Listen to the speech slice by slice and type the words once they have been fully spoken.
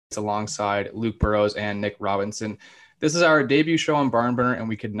alongside Luke Burrows and Nick Robinson. This is our debut show on Barn Burner, and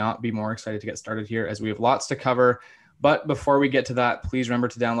we could not be more excited to get started here as we have lots to cover. But before we get to that, please remember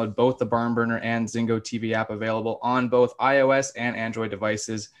to download both the Barn Burner and Zingo TV app, available on both iOS and Android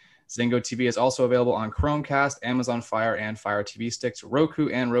devices. Zingo TV is also available on Chromecast, Amazon Fire and Fire TV sticks, Roku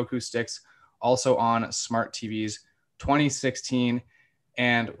and Roku sticks, also on smart TVs 2016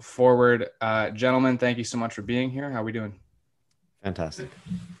 and forward. Gentlemen, thank you so much for being here. How are we doing? Fantastic.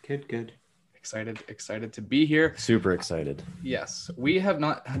 Good. Excited to be here. Super excited. Yes, we have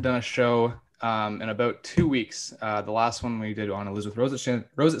not done a show in about 2 weeks. The last one we did on Elizabeth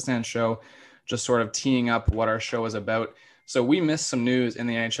Rosetstand's show, just sort of teeing up what our show is about. So we missed some news in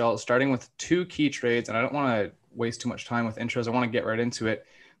the NHL, starting with two key trades, and I don't want to waste too much time with intros. I want to get right into it.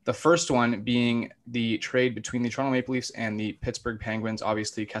 The first one being the trade between the Toronto Maple Leafs and the Pittsburgh Penguins.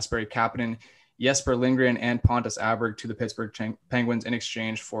 Obviously, Kasperi Kapanen, Jesper Lindgren, and Pontus Aberg to the Pittsburgh Penguins in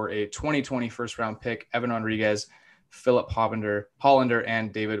exchange for a 2020 first-round pick, Evan Rodriguez, Philip Hollander,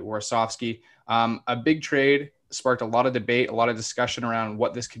 and David Warsofsky. A big trade, sparked a lot of debate, a lot of discussion around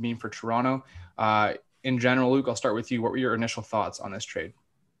what this could mean for Toronto. In general, Luke, I'll start with you. What were your initial thoughts on this trade?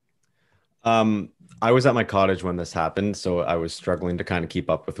 I was at my cottage when this happened, so I was struggling to kind of keep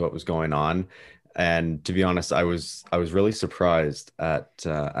up with what was going on. And to be honest, I was really surprised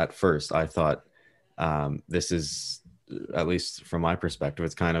at first. I thought this is, at least from my perspective,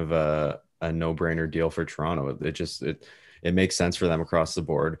 it's kind of a no-brainer deal for Toronto. It makes sense for them across the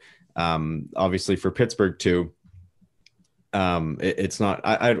board. Obviously for Pittsburgh too. It's not,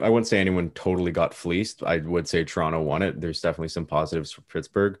 I wouldn't say anyone totally got fleeced. I would say Toronto won it. There's definitely some positives for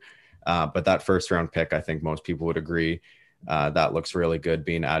Pittsburgh. But that first round pick, I think most people would agree, that looks really good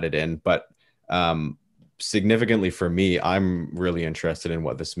being added in. But significantly for me, I'm really interested in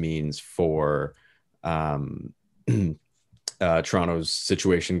what this means for Toronto's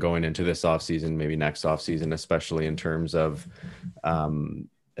situation going into this offseason, maybe next offseason, especially in terms of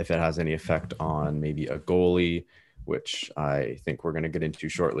if it has any effect on maybe a goalie, which I think we're going to get into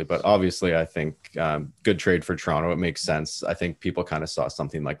shortly. But obviously, I think good trade for Toronto. It makes sense. I think people kind of saw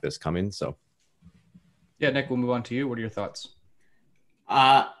something like this coming. So, yeah, Nick, we'll move on to you. What are your thoughts?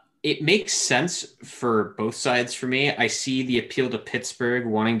 It makes sense for both sides for me. I see the appeal to Pittsburgh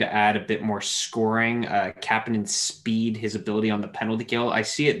wanting to add a bit more scoring, Kapanen's speed, his ability on the penalty kill. I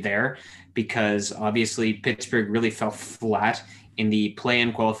see it there because obviously Pittsburgh really fell flat in the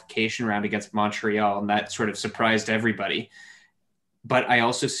play-in qualification round against Montreal, and that sort of surprised everybody. But I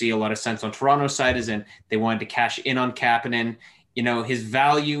also see a lot of sense on Toronto's side, as in they wanted to cash in on Kapanen. You know, his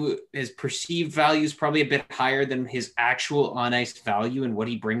value, his perceived value is probably a bit higher than his actual on-ice value and what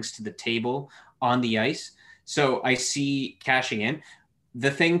he brings to the table on the ice. So I see cashing in.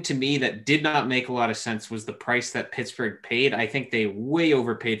 The thing to me that did not make a lot of sense was the price that Pittsburgh paid. I think they way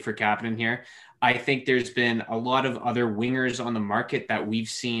overpaid for Kapanen here. I think there's been a lot of other wingers on the market that we've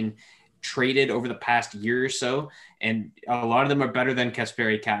seen traded over the past year or so, and a lot of them are better than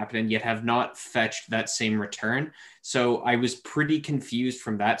Kasperi Kapanen, yet have not fetched that same return. So I was pretty confused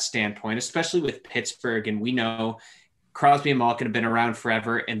from that standpoint, especially with Pittsburgh. And we know Crosby and Malkin have been around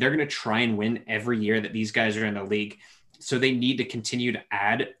forever, and they're going to try and win every year that these guys are in the league. So they need to continue to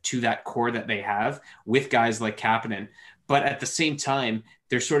add to that core that they have with guys like Kapanen. But at the same time,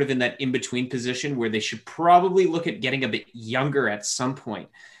 they're sort of in that in-between position where they should probably look at getting a bit younger at some point.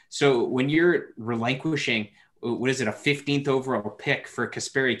 So when you're relinquishing, what is it, a 15th overall pick for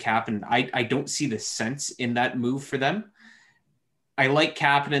Kasperi Kapanen, I don't see the sense in that move for them. I like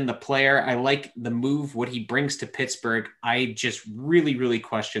Kapanen, the player. I like the move, what he brings to Pittsburgh. I just really, really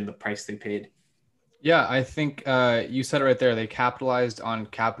question the price they paid. Yeah, I think you said it right there. They capitalized on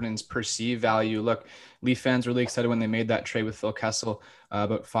Kapanen's perceived value. Look, Leaf fans were really excited when they made that trade with Phil Kessel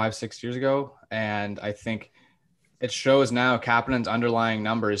about 5-6 years ago. And I think it shows now Kapanen's underlying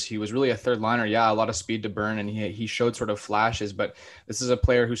numbers. He was really a third liner. Yeah, a lot of speed to burn, and he showed sort of flashes. But this is a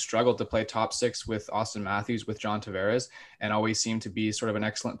player who struggled to play top six with Austin Matthews, with John Tavares, and always seemed to be sort of an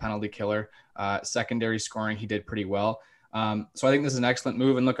excellent penalty killer. Secondary scoring, he did pretty well. So I think this is an excellent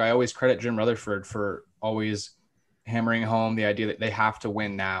move. And look, I always credit Jim Rutherford for always hammering home the idea that they have to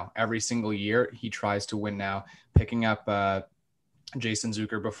win now. Every single year, he tries to win now, picking up Jason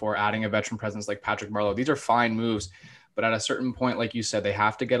Zucker before adding a veteran presence like Patrick Marleau. These are fine moves, but at a certain point, like you said, they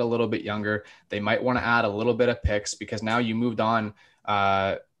have to get a little bit younger. They might want to add a little bit of picks because now you moved on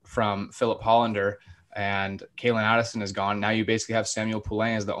from Philip Hollander and Kalen Addison is gone. Now you basically have Samuel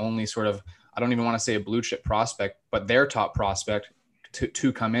Poulin as the only sort of, I don't even want to say a blue chip prospect, but their top prospect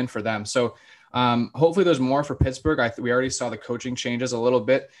to come in for them. So Hopefully there's more for Pittsburgh. We already saw the coaching changes a little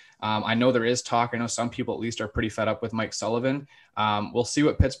bit. I know there is talk. I know some people at least are pretty fed up with Mike Sullivan. We'll see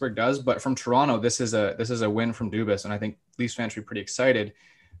what Pittsburgh does, but from Toronto, this is a win from Dubas, and I think Leafs fans should be pretty excited.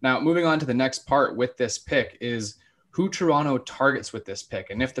 Now, moving on to the next part with this pick is who Toronto targets with this pick,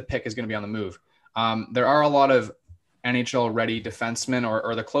 and if the pick is going to be on the move. There are a lot of NHL-ready defensemen,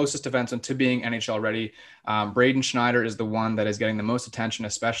 or the closest defenseman to being NHL-ready. Braden Schneider is the one that is getting the most attention,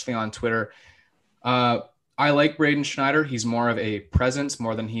 especially on Twitter. I like Braden Schneider. He's more of a presence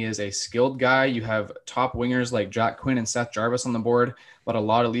more than he is a skilled guy. You have top wingers like Jack Quinn and Seth Jarvis on the board, but a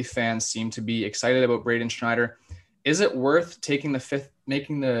lot of Leaf fans seem to be excited about Braden Schneider. Is it worth making the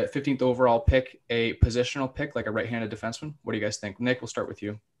 15th overall pick a positional pick, like a right-handed defenseman? What do you guys think? Nick, we'll start with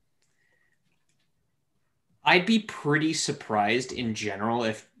you. I'd be pretty surprised in general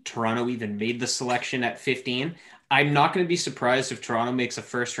if Toronto even made the selection at 15. I'm not going to be surprised if Toronto makes a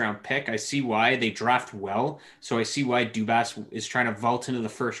first-round pick. I see why they draft well, so I see why Dubas is trying to vault into the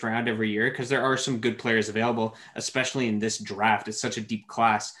first round every year, because there are some good players available, especially in this draft. It's such a deep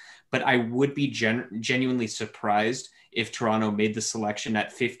class. But I would be genuinely surprised if Toronto made the selection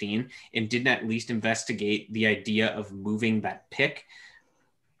at 15 and didn't at least investigate the idea of moving that pick.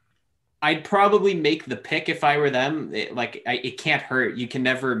 I'd probably make the pick if I were them. It can't hurt. You can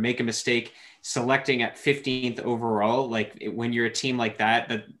never make a mistake selecting at 15th overall. When you're a team like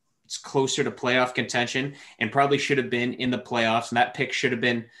that's closer to playoff contention and probably should have been in the playoffs, and that pick should have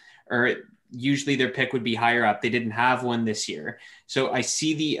been, or usually their pick would be higher up. They didn't have one this year. So I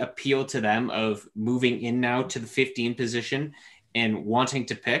see the appeal to them of moving in now to the 15 position and wanting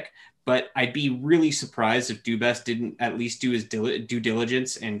to pick. But I'd be really surprised if Dubas didn't at least do his due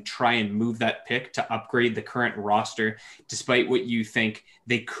diligence and try and move that pick to upgrade the current roster, despite what you think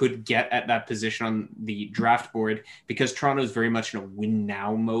they could get at that position on the draft board, because Toronto is very much in a win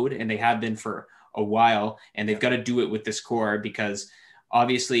now mode, and they have been for a while, and they've got to do it with this core, because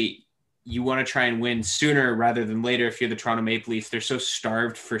obviously you want to try and win sooner rather than later. If you're the Toronto Maple Leafs, they're so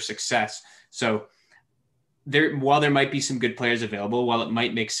starved for success. So while there might be some good players available, while it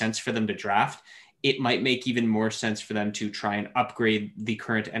might make sense for them to draft, it might make even more sense for them to try and upgrade the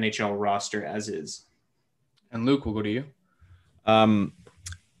current NHL roster as is. And Luke, we'll go to you.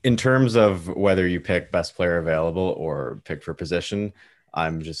 In terms of whether you pick best player available or pick for position,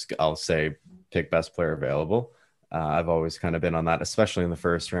 I'll say pick best player available. I've always kind of been on that, especially in the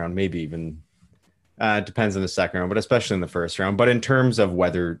first round, maybe even it depends on the second round, but especially in the first round. But in terms of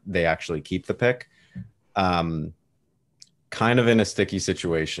whether they actually keep the pick, kind of in a sticky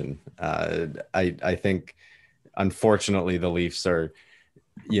situation. I think, unfortunately, the Leafs are,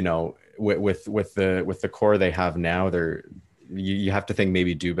 with the core they have now, you have to think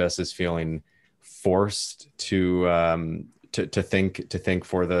maybe Dubas is feeling forced to think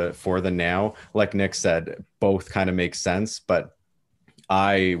for the now. Like Nick said, both kind of make sense, but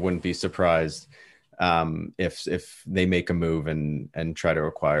I wouldn't be surprised if they make a move and try to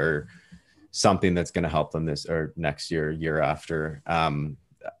acquire something that's going to help them this or next year after.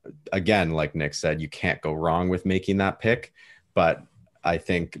 Again, like Nick said, you can't go wrong with making that pick, but I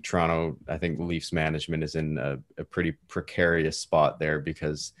think Leafs management is in a pretty precarious spot there,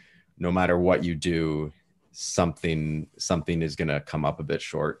 because no matter what you do, something is going to come up a bit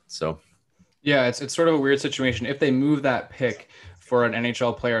short. So yeah, it's sort of a weird situation. If they move that pick for an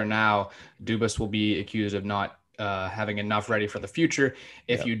NHL player now, Dubas will be accused of not having enough ready for the future.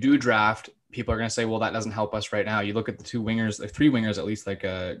 If you do draft, people are going to say, well, that doesn't help us right now. You look at the three wingers, at least, like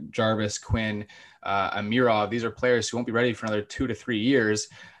Jarvis, Quinn, Amirov. These are players who won't be ready for another 2 to 3 years.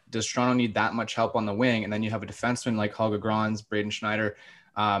 Does Toronto need that much help on the wing? And then you have a defenseman like Holger Grans, Braden Schneider.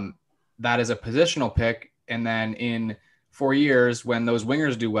 That is a positional pick. And then in 4 years, when those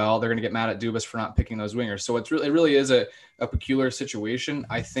wingers do well, they're going to get mad at Dubas for not picking those wingers. So it really is a peculiar situation.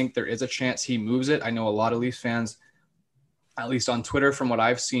 I think there is a chance he moves it. I know a lot of Leafs fans, at least on Twitter, from what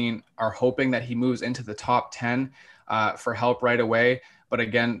I've seen, are hoping that he moves into the top 10 for help right away. But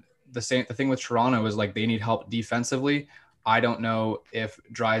again, the thing with Toronto is, like, they need help defensively. I don't know if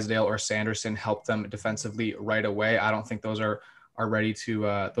Drysdale or Sanderson help them defensively right away. I don't think those are ready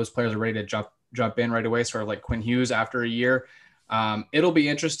to those players are ready to jump in right away, sort of like Quinn Hughes after a year. It'll be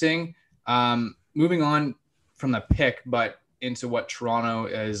interesting. Moving on from the pick, but into what Toronto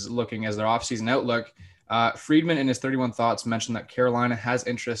is looking as their offseason outlook. Friedman, in his 31 Thoughts, mentioned that Carolina has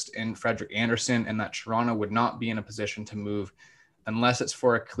interest in Frederik Andersen and that Toronto would not be in a position to move unless it's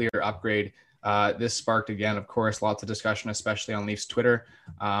for a clear upgrade. This sparked, again, of course, lots of discussion, especially on Leafs Twitter.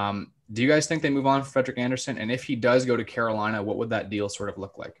 Do you guys think they move on for Frederik Andersen? And if he does go to Carolina, what would that deal sort of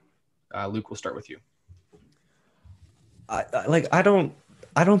look like? Luke, we'll start with you.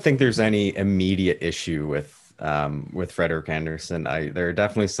 I don't think there's any immediate issue with Frederik Andersen. There are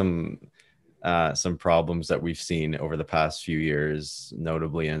definitely some problems that we've seen over the past few years,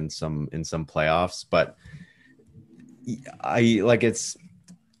 notably in some playoffs. But I like it's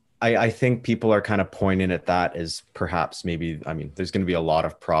I think people are kind of pointing at that as perhaps maybe, I mean, there's going to be a lot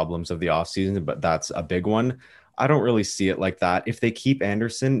of problems of the offseason, but that's a big one. I don't really see it like that. If they keep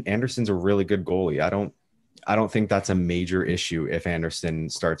Andersen, Andersen's a really good goalie. I don't think that's a major issue if Andersen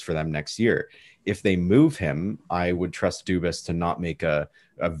starts for them next year. If they move him, I would trust Dubas to not make a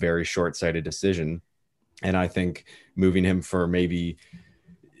very short-sighted decision. And I think moving him for maybe,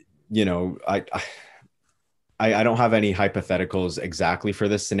 you know, I don't have any hypotheticals exactly for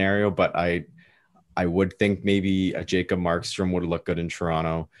this scenario, but I would think maybe a Jacob Markstrom would look good in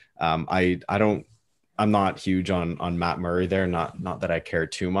Toronto. I'm not huge on Matt Murray there. Not that I care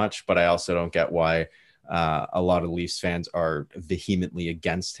too much, but I also don't get why a lot of Leafs fans are vehemently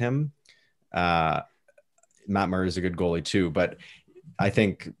against him. Matt Murray is a good goalie too, but I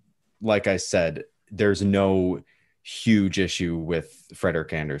think, like I said, there's no huge issue with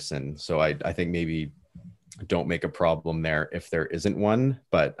Frederik Andersen. So I think maybe don't make a problem there if there isn't one.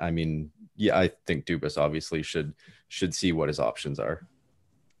 But I mean, yeah, I think Dubas obviously should see what his options are.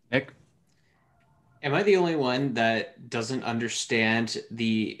 Nick? Am I the only one that doesn't understand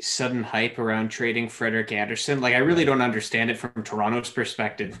the sudden hype around trading Frederik Andersen? Like, I really don't understand it from Toronto's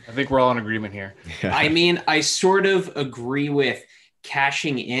perspective. I think we're all in agreement here. Yeah. I mean, I sort of agree with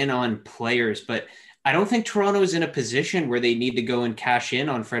cashing in on players, but I don't think Toronto is in a position where they need to go and cash in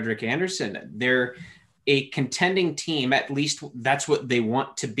on Frederik Andersen. They're a contending team, at least that's what they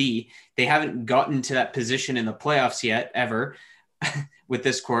want to be. They haven't gotten to that position in the playoffs yet, ever, with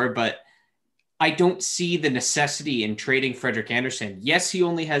this core, but I don't see the necessity in trading Frederik Andersen. Yes, he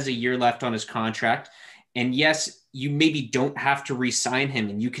only has a year left on his contract. And yes, you maybe don't have to re-sign him,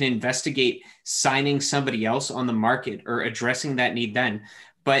 and you can investigate signing somebody else on the market or addressing that need then.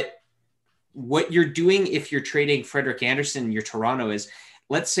 But what you're doing if you're trading Frederik Andersen in your Toronto is,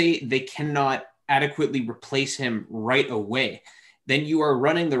 let's say they cannot adequately replace him right away. Then you are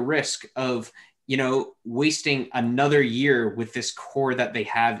running the risk of wasting another year with this core that they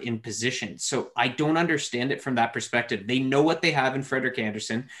have in position. So I don't understand it from that perspective. They know what they have in Frederik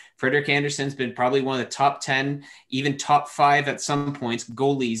Andersen. Frederik Andersen's been probably one of the top 10, even top 5 at some points,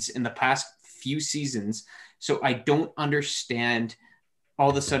 goalies in the past few seasons. So I don't understand all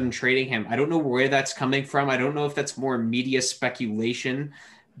of a sudden trading him. I don't know where that's coming from. I don't know if that's more media speculation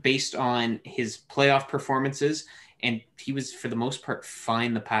based on his playoff performances. And he was, for the most part,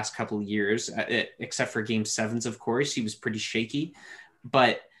 fine the past couple of years, except for game 7s, of course. He was pretty shaky.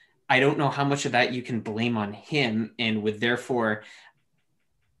 But I don't know how much of that you can blame on him, and would therefore,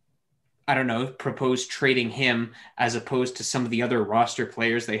 I don't know, propose trading him as opposed to some of the other roster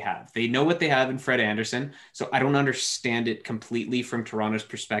players they have. They know what they have in Fred Andersen, so I don't understand it completely from Toronto's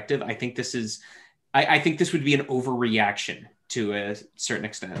perspective. I think this would be an overreaction to a certain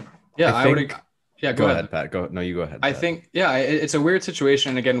extent. Yeah, I would. Yeah, go ahead, Pat. No, you go ahead, Pat. I think, it's a weird situation.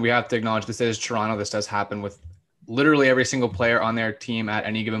 And again, we have to acknowledge this is Toronto. This does happen with literally every single player on their team at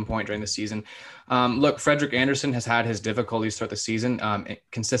any given point during the season. Look, Frederik Andersen has had his difficulties throughout the season.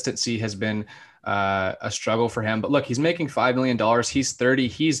 Consistency has been a struggle for him. But look, he's making $5 million. He's 30.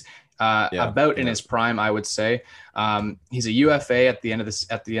 He's in his prime, I would say. He's a UFA at the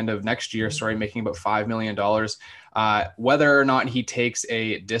end of next year, making about $5 million. Whether or not he takes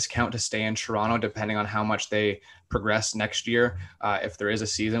a discount to stay in Toronto, depending on how much they progress next year, if there is a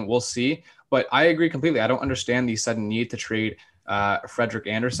season, we'll see. But I agree completely. I don't understand the sudden need to trade Frederik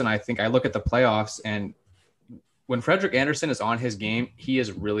Andersen. I think I look at the playoffs, and when Frederik Andersen is on his game, he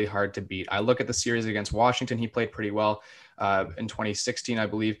is really hard to beat. I look at the series against Washington. He played pretty well in 2016, I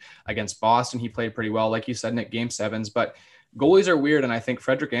believe. Against Boston, he played pretty well, like you said, Nick, game 7s. But goalies are weird, and I think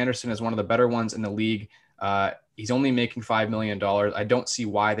Frederik Andersen is one of the better ones in the league. He's only making $5 million. I don't see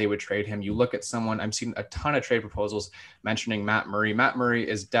why they would trade him. You look at someone, I'm seeing a ton of trade proposals mentioning Matt Murray. Matt Murray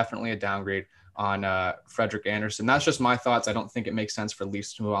is definitely a downgrade on Frederik Andersen. That's just my thoughts. I don't think it makes sense for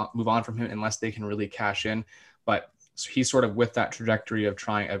Leafs to move on from him unless they can really cash in. But he's sort of with that trajectory of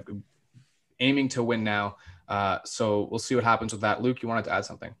aiming to win now. So we'll see what happens with that. Luke, you wanted to add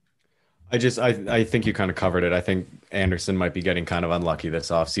something? I think you kind of covered it. I think Andersen might be getting kind of unlucky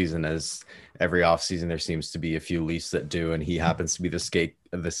this offseason, as every offseason there seems to be a few Leafs that do, and he happens to be the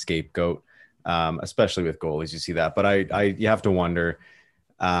scapegoat, especially with goalies. You see that. But you have to wonder,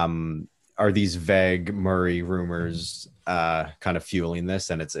 are these vague Murray rumors kind of fueling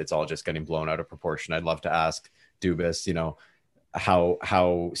this, and it's all just getting blown out of proportion? I'd love to ask Dubas,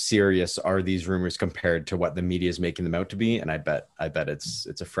 how serious are these rumors compared to what the media is making them out to be, and I bet it's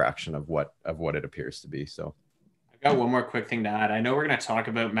a fraction of what it appears to be. So I've got one more quick thing to add. I know we're going to talk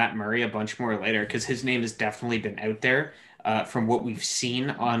about Matt Murray a bunch more later because his name has definitely been out there from what we've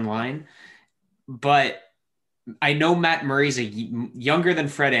seen online, but I know Matt Murray's younger than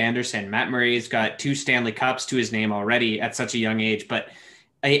Fred Anderson. Matt Murray's got 2 Stanley Cups to his name already at such a young age. But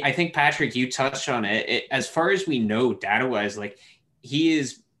I think, Patrick, you touched on it. As far as we know, data-wise, like, he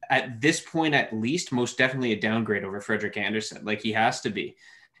is, at this point at least, most definitely a downgrade over Frederik Andersen. Like, he has to be.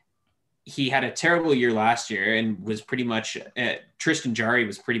 He had a terrible year last year and was pretty much Tristan Jarry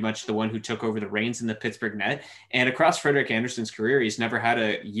was pretty much the one who took over the reins in the Pittsburgh net. And across Frederik Andersen's career, he's never had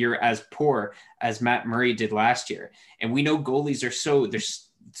a year as poor as Matt Murray did last year. And we know goalies are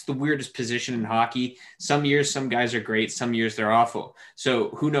it's the weirdest position in hockey. Some years, some guys are great. Some years they're awful. So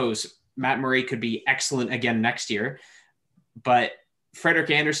who knows? Matt Murray could be excellent again next year, but Frederik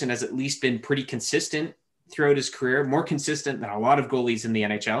Andersen has at least been pretty consistent throughout his career, more consistent than a lot of goalies in the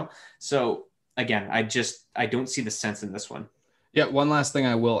NHL. So again, I don't see the sense in this one. Yeah. One last thing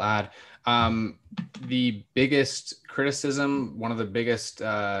I will add. The biggest criticism, one of the biggest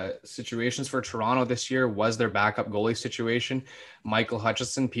situations for Toronto this year was their backup goalie situation. Michael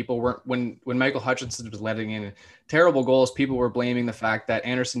Hutchinson, when Michael Hutchinson was letting in terrible goals, people were blaming the fact that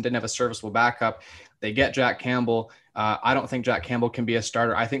Andersen didn't have a serviceable backup. They get Jack Campbell. I don't think Jack Campbell can be a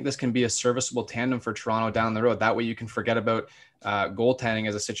starter. I think this can be a serviceable tandem for Toronto down the road. That way you can forget about goaltending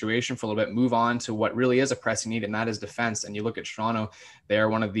as a situation for a little bit, move on to what really is a pressing need, and that is defense. And you look at Toronto, they are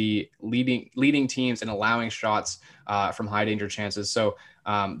one of the leading teams in allowing shots from high danger chances. So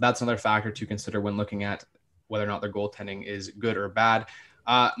that's another factor to consider when looking at whether or not their goaltending is good or bad.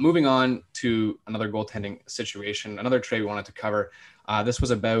 Moving on to another goaltending situation, another trade we wanted to cover. This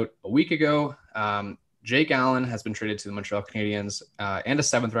was about a week ago. Jake Allen has been traded to the Montreal Canadiens and a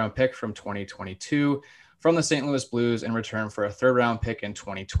 7th-round pick from 2022 from the St. Louis Blues in return for a 3rd-round pick in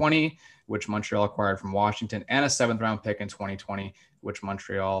 2020, which Montreal acquired from Washington, and a 7th-round pick in 2020, which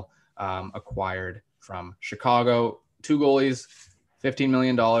Montreal acquired from Chicago. 2 goalies, $15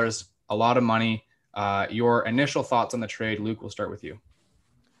 million, a lot of money. Your initial thoughts on the trade, Luke, we'll start with you.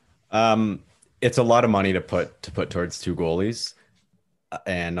 It's a lot of money to put towards 2 goalies.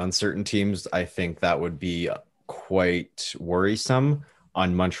 And on certain teams, I think that would be quite worrisome.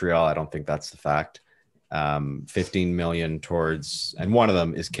 On Montreal, I don't think that's the fact. 15 million towards, and one of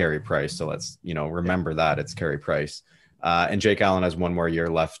them is Carey Price. So let's, remember that it's Carey Price. And Jake Allen has 1 more year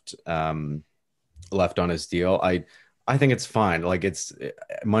left on his deal. I think it's fine. Like,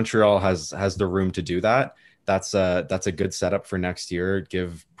 Montreal has the room to do that. That's a good setup for next year.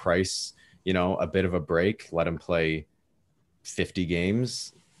 Give Price, a bit of a break, let him play 50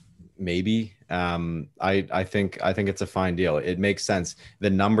 games, maybe. I think it's a fine deal. It makes sense. The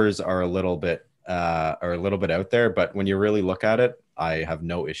numbers are a little bit out there, but when you really look at it, I have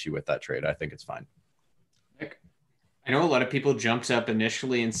no issue with that trade. I think it's fine. I know a lot of people jumped up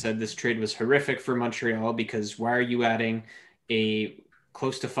initially and said this trade was horrific for Montreal because why are you adding a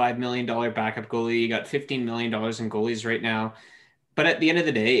close to $5 million backup goalie? You got $15 million in goalies right now. But at the end of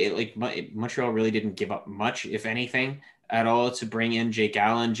the day, Montreal really didn't give up much, if anything, at all to bring in Jake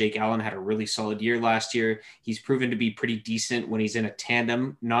Allen. Jake Allen had a really solid year last year. He's proven to be pretty decent when he's in a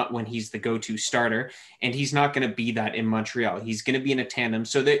tandem, not when he's the go-to starter. And he's not going to be that in Montreal. He's going to be in a tandem.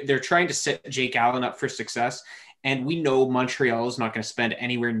 So they're trying to set Jake Allen up for success. And we know Montreal is not going to spend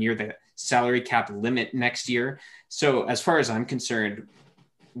anywhere near the salary cap limit next year. So as far as I'm concerned,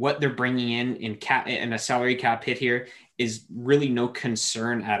 what they're bringing in a salary cap hit here is really no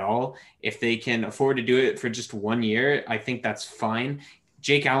concern at all. If they can afford to do it for just 1 year, I think that's fine.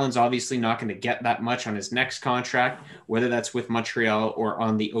 Jake Allen's obviously not going to get that much on his next contract, whether that's with Montreal or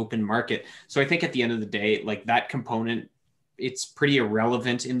on the open market. So I think at the end of the day, that component, it's pretty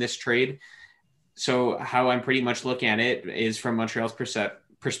irrelevant in this trade. So how I'm pretty much looking at it is from Montreal's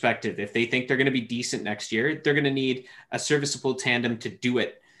perspective. If they think they're going to be decent next year, they're going to need a serviceable tandem to do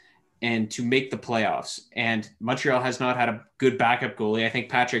it and to make the playoffs. And Montreal has not had a good backup goalie. I think,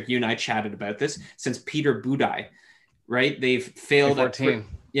 Patrick, you and I chatted about this since Peter Budaj, right? They've failed.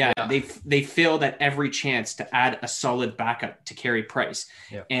 They failed at every chance to add a solid backup to Carey Price.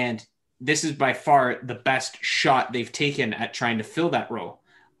 Yeah. And this is by far the best shot they've taken at trying to fill that role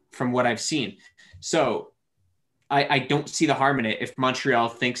from what I've seen. So I don't see the harm in it if Montreal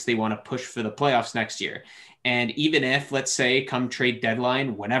thinks they want to push for the playoffs next year. And even if, let's say, come trade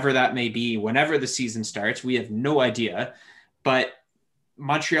deadline, whenever that may be, whenever the season starts, we have no idea, but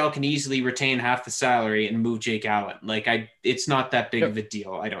Montreal can easily retain half the salary and move Jake Allen. It's not that big of a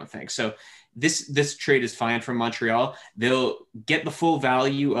deal, I don't think. So this trade is fine from Montreal. They'll get the full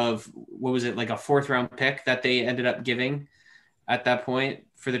value of, what was it, like a 4th round pick that they ended up giving at that point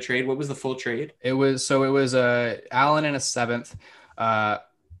for the trade. What was the full trade? It was Allen and a 7th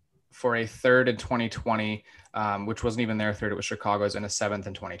for a 3rd in 2020, which wasn't even their 3rd. It was Chicago's, and a 7th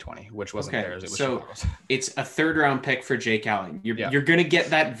in 2020, which wasn't theirs. It was so Chicago's. It's a 3rd round pick for Jake Allen. You're going to get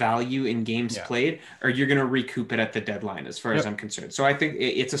that value in games played, or you're going to recoup it at the deadline, as far as I'm concerned. So I think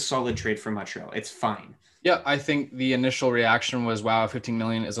it's a solid trade for Montreal. It's fine. Yeah, I think the initial reaction was, wow, 15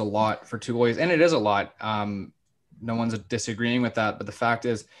 million is a lot for 2 goalies, and it is a lot. No one's disagreeing with that, but the fact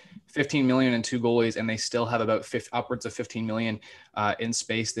is 15 million and 2 goalies, and they still have about upwards of 15 million in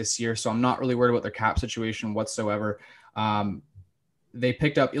space this year. So I'm not really worried about their cap situation whatsoever. They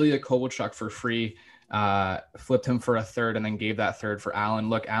picked up Ilya Kovalchuk for free, flipped him for a 3rd, and then gave that 3rd for Allen.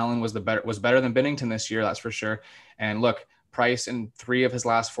 Look, Allen was better than Binnington this year, that's for sure. And look, Price in 3 of his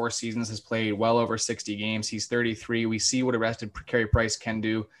last 4 seasons has played well over 60 games. He's 33. We see what arrested Carey Price can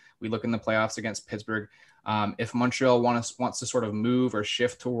do. We look in the playoffs against Pittsburgh. If Montreal wants to sort of move or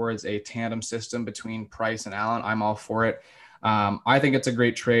shift towards a tandem system between Price and Allen, I'm all for it. I think it's a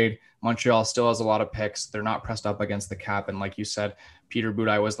great trade. Montreal still has a lot of picks. They're not pressed up against the cap. And like you said, Peter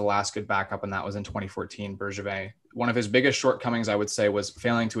Budaj was the last good backup, and that was in 2014. Bergevin, one of his biggest shortcomings, I would say, was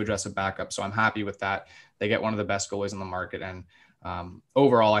failing to address a backup. So I'm happy with that. They get one of the best goalies in the market. And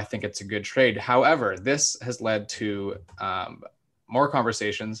overall, I think it's a good trade. However, this has led to more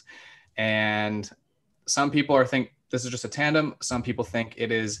conversations, and some people think this is just a tandem. Some people think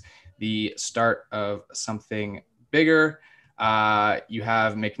it is the start of something bigger. You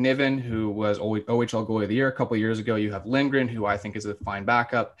have McNiven, who was OHL goalie of the year a couple of years ago. You have Lindgren, who I think is a fine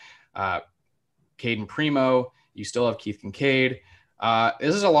backup. Caden Primo. You still have Keith Kincaid.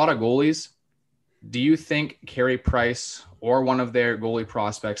 This is a lot of goalies. Do you think Carey Price or one of their goalie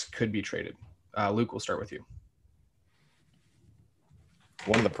prospects could be traded? Luke, we'll start with you.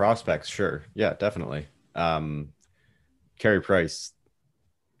 One of the prospects, sure. Yeah, definitely. Carey Price,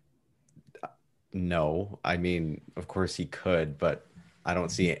 no. I mean, of course he could, but I don't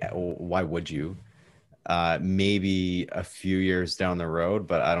see why would you? Maybe a few years down the road,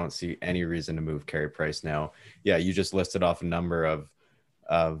 but I don't see any reason to move Carey Price now. Yeah, you just listed off a number of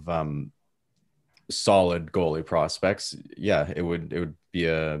solid goalie prospects. Yeah, it would be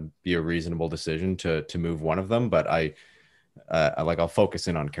a reasonable decision to move one of them, but I'll focus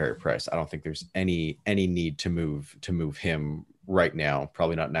in on Carey Price. I don't think there's any need to move him right now.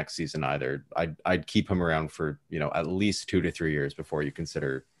 Probably not next season either. I'd keep him around for at least 2 to 3 years before you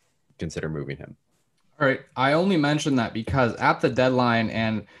consider moving him. All right. I only mentioned that because at the deadline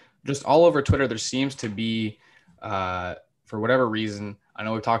and just all over Twitter, there seems to be, for whatever reason, I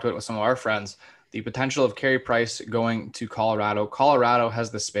know we've talked about it with some of our friends, the potential of Carey Price going to Colorado. Colorado has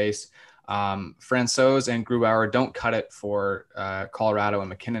the space. Francouz and Grubauer don't cut it for Colorado,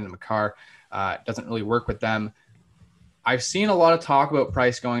 and McKinnon and Makar. Doesn't really work with them. I've seen a lot of talk about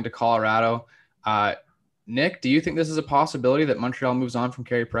Price going to Colorado. Nick, do you think this is a possibility that Montreal moves on from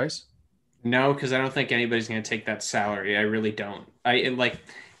Carey Price? No, because I don't think anybody's going to take that salary. I really don't.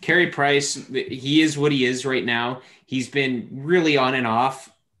 Carey Price, he is what he is right now. He's been really on and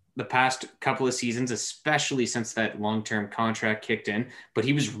off the past couple of seasons, especially since that long-term contract kicked in. But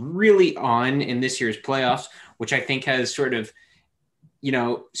he was really on in this year's playoffs, which I think has sort of,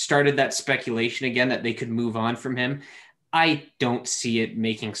 started that speculation again that they could move on from him. I don't see it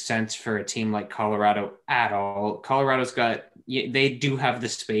making sense for a team like Colorado at all. Colorado's they do have the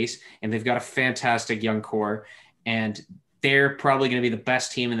space, and they've got a fantastic young core, and they're probably going to be the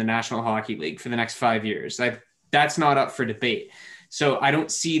best team in the National Hockey League for the next 5 years. That's not up for debate. So I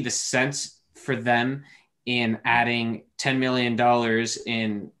don't see the sense for them in adding $10 million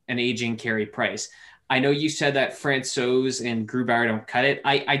in an aging Carey Price. I know you said that Francouz and Grubauer don't cut it.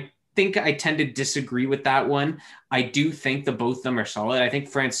 I think I tend to disagree with that one. I do think the both of them are solid. I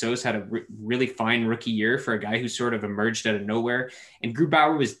think Francouz had a really fine rookie year for a guy who sort of emerged out of nowhere. And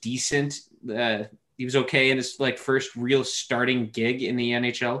Grubauer was decent. He was okay in his first real starting gig in the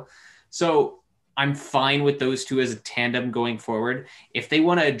NHL. So I'm fine with those two as a tandem going forward. If they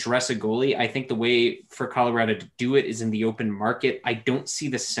want to address a goalie, I think the way for Colorado to do it is in the open market. I don't see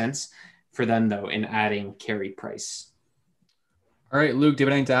the sense for them, though, in adding Carey Price. All right, Luke, do you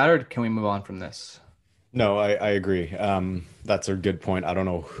have anything to add, or can we move on from this? No, I agree. That's a good point. I don't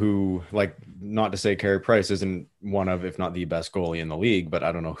know who, not to say Carey Price isn't one of, if not the best goalie in the league, but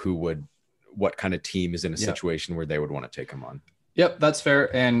I don't know what kind of team is in a situation where they would want to take him on. Yep, that's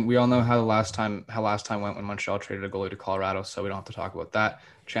fair. And we all know how last time went when Montreal traded a goalie to Colorado, so we don't have to talk about that.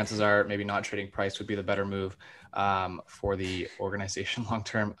 Chances are maybe not trading Price would be the better move for the organization long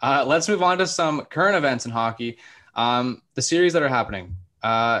term. Let's move on to some current events in hockey. The series that are happening.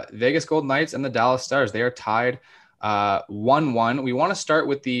 Vegas Golden Knights and the Dallas Stars. They are tied 1-1. We want to start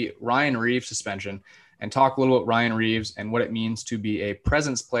with the Ryan Reaves suspension and talk a little about Ryan Reaves and what it means to be a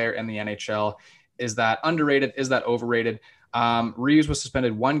presence player in the NHL. Is that underrated? Is that overrated? Reaves was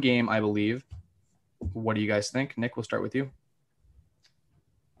suspended 1 game, I believe. What do you guys think? Nick, we'll start with you.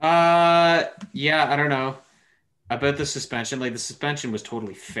 Yeah, I don't know about the suspension. Like, the suspension was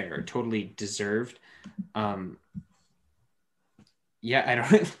totally fair, totally deserved. Yeah,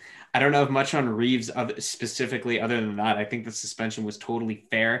 I don't know much on Reaves specifically other than that. I think the suspension was totally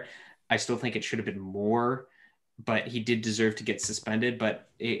fair. I still think it should have been more, but he did deserve to get suspended. But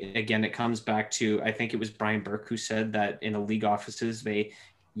again, it comes back to, I think it was Brian Burke who said that in the league offices, they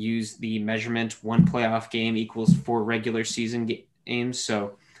use the measurement 1 playoff game equals 4 regular season games.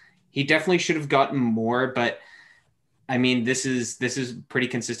 So he definitely should have gotten more, but I mean, this is a pretty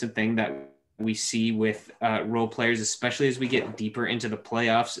consistent thing that we see with role players, especially as we get deeper into the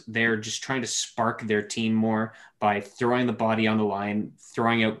playoffs. They're just trying to spark their team more by throwing the body on the line,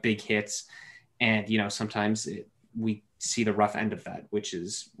 throwing out big hits. And, sometimes we see the rough end of that, which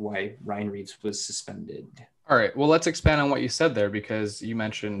is why Ryan Reaves was suspended. All right. Well, let's expand on what you said there, because you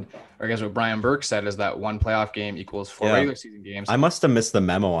mentioned, or I guess what Brian Burke said is that 1 playoff game equals 4 regular season games. I must have missed the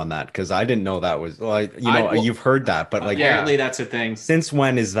memo on that because I didn't know that was like, you've heard that, but like, apparently that's a thing. Since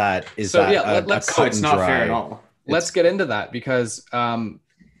when is that? Let's cut it's and not dry? fair at all. Let's get into that, because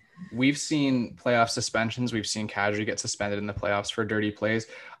we've seen playoff suspensions. We've seen Kadri get suspended in the playoffs for dirty plays.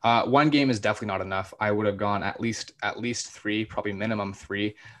 1 game is definitely not enough. I would have gone at least 3, probably minimum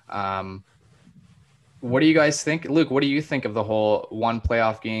 3. What do you guys think? Luke, what do you think of the whole 1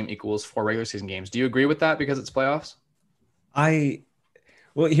 playoff game equals 4 regular season games? Do you agree with that because it's playoffs?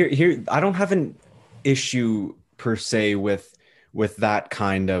 Well, here I don't have an issue per se with that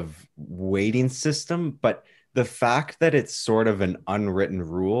kind of weighting system, but the fact that it's sort of an unwritten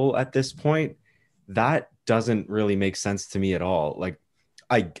rule at this point, that doesn't really make sense to me at all. Like,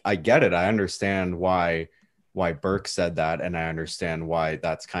 I get it. I understand why Burke said that, and I understand why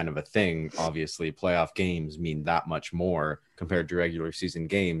that's kind of a thing. Obviously, playoff games mean that much more compared to regular season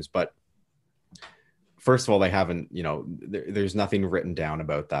games, but first of all, they haven't, there's nothing written down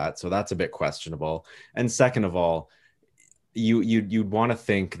about that, so that's a bit questionable. And second of all, you'd want to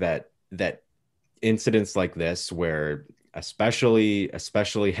think that incidents like this, where especially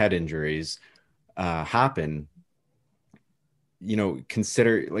head injuries happen,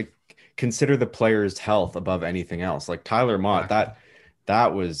 consider the player's health above anything else. Like Tyler Mott,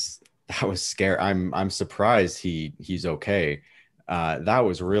 that was scary. I'm surprised he's okay. That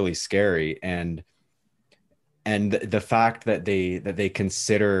was really scary. And the fact that they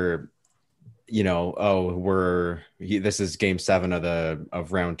consider, this is game 7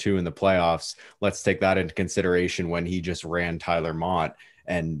 of round 2 in the playoffs. Let's take that into consideration when he just ran Tyler Mott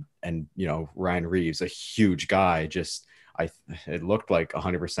and Ryan Reaves, a huge guy, it looked like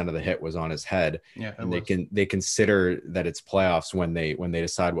 100% of the hit was on his head. Yeah, and they consider that it's playoffs when they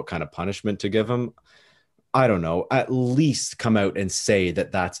decide what kind of punishment to give him. I don't know. At least come out and say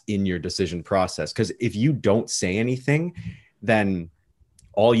that that's in your decision process. Because if you don't say anything, then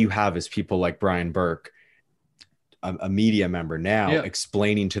all you have is people like Brian Burke, a media member now,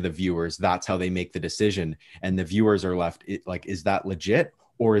 explaining to the viewers that's how they make the decision, and the viewers are left like, is that legit?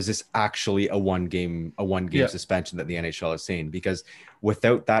 Or is this actually a one game suspension that the NHL is saying? Because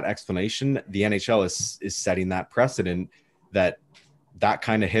without that explanation, the NHL is setting that precedent that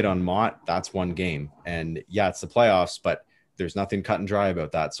kind of hit on Mott, that's 1 game. And yeah, it's the playoffs, but there's nothing cut and dry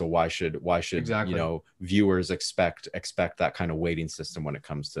about that. So why should exactly. Viewers expect that kind of weighting system when it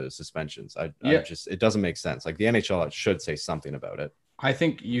comes to suspensions? It doesn't make sense. Like, the NHL should say something about it. I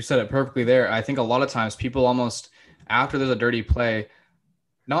think you said it perfectly there. I think a lot of times people almost, after there's a dirty play,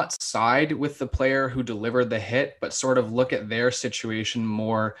 not side with the player who delivered the hit, but sort of look at their situation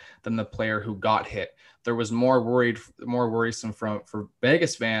more than the player who got hit. There was more worrisome for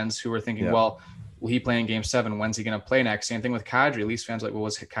Vegas fans who were thinking, well, will he play in game 7? When's he going to play next? Same thing with Kadri. Leafs fans like, well,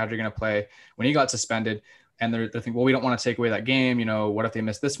 was Kadri going to play when he got suspended? And they're thinking, well, we don't want to take away that game. What if they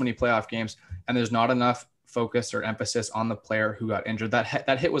miss this many playoff games? And there's not enough focus or emphasis on the player who got injured.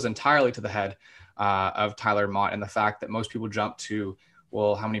 That hit was entirely to the head of Tyler Mott, and the fact that most people jump to,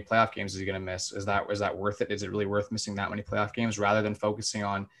 well, how many playoff games is he going to miss? Is that worth it? Is it really worth missing that many playoff games, rather than focusing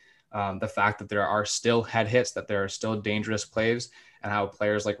on the fact that there are still head hits, that there are still dangerous plays, and how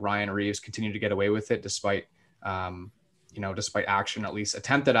players like Ryan Reaves continue to get away with it despite despite action, at least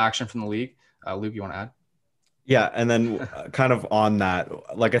attempted action from the league. Luke, you want to add? Yeah, and then kind of on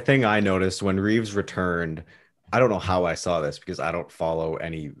that, like a thing I noticed when Reeves returned, I don't know how I saw this because I don't follow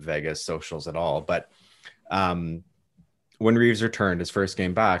any Vegas socials at all, but um, when Reeves returned his first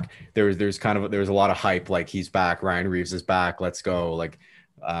game back, there was a lot of hype, like he's back, Ryan Reeves is back, let's go. Like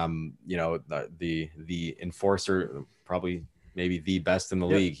the enforcer, probably maybe the best in the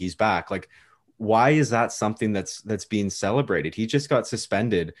league, he's back. Like, why is that something that's being celebrated? He just got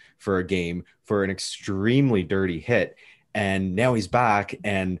suspended for a game for an extremely dirty hit, and now he's back,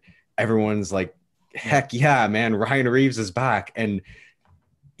 and everyone's like, heck yeah, man, Ryan Reeves is back. And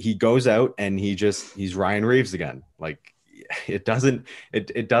he goes out and he's Ryan Reeves again. Like, it doesn't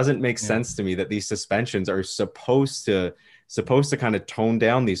make sense to me that these suspensions are supposed to kind of tone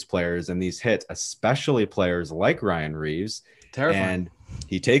down these players and these hits, especially players like Ryan Reeves. Terrifying. And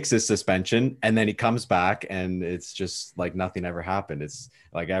he takes his suspension and then he comes back and it's just like nothing ever happened. It's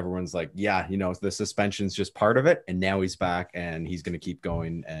like everyone's like, yeah, the suspension's just part of it. And now he's back and he's going to keep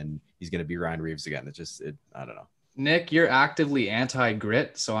going and he's going to be Ryan Reeves again. I don't know. Nick, you're actively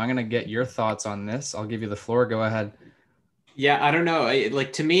anti-grit, so I'm going to get your thoughts on this. I'll give you the floor. Go ahead. Yeah, I don't know.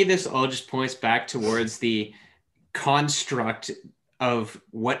 Like, to me, this all just points back towards the construct of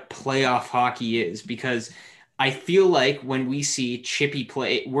what playoff hockey is, because I feel like when we see chippy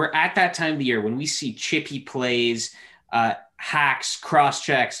play, we're at that time of the year when we see chippy plays, hacks, cross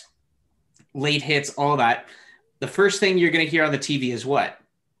checks, late hits, all that. The first thing you're going to hear on the TV is what?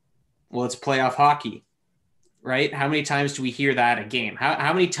 Well, it's playoff hockey, right? How many times do we hear that a game?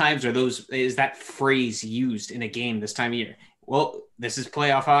 How many times is that phrase used in a game this time of year? Well, this is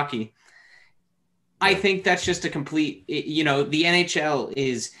playoff hockey. I think that's just a complete, the NHL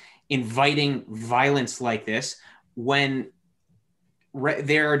is inviting violence like this when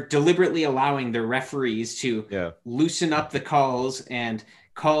they're deliberately allowing their referees to loosen up the calls and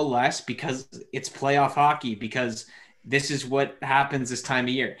call less because it's playoff hockey, because this is what happens this time of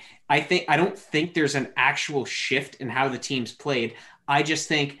year. I don't think there's an actual shift in how the teams played. I just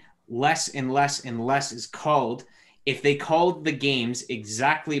think less and less and less is called. If they called the games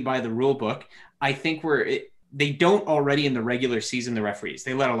exactly by the rule book, I think they don't already in the regular season, the referees.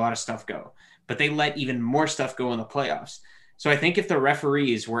 They let a lot of stuff go, but they let even more stuff go in the playoffs. So I think if the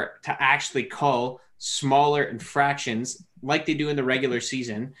referees were to actually call smaller infractions like they do in the regular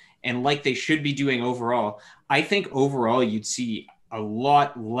season and like they should be doing overall, I think overall you'd see a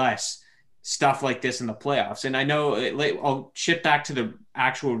lot less stuff like this in the playoffs. And I know I'll shift back to the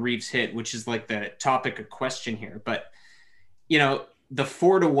actual Reeves hit, which is like the topic of question here. But, the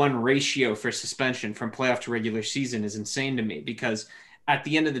 4-to-1 ratio for suspension from playoff to regular season is insane to me, because at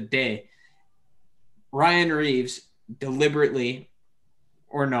the end of the day, Ryan Reeves deliberately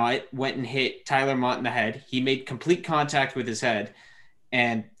or not went and hit Tyler Mott in the head. He made complete contact with his head.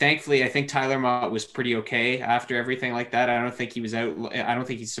 And thankfully, I think Tyler Mott was pretty okay after everything like that. I don't think he was out. I don't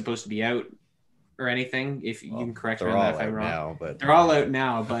think he's supposed to be out or anything. If you can correct me on that if I'm wrong. They're all out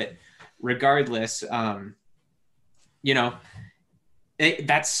now, but regardless,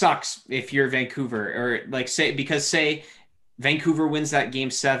 that sucks if you're Vancouver, or say Vancouver wins that game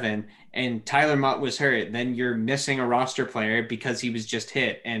 7 and Tyler Mott was hurt, then you're missing a roster player because he was just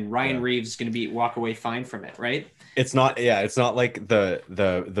hit, and Ryan Reeves is going to walk away fine from it, right? It's not like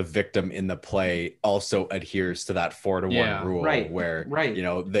the victim in the play also adheres to that 4-to-1 rule, where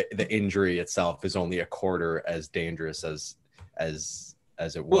the injury itself is only a quarter as dangerous as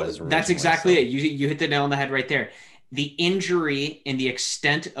it was. That's exactly it. You hit the nail on the head right there. The injury and the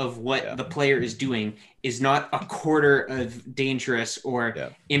extent of what the player is doing is not a quarter of dangerous or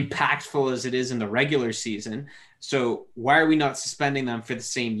impactful as it is in the regular season. So why are we not suspending them for the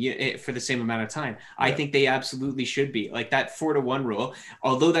same amount of time? I think they absolutely should be. Like that 4-to-1 rule,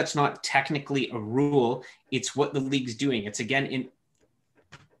 although that's not technically a rule, it's what the league's doing. It's again in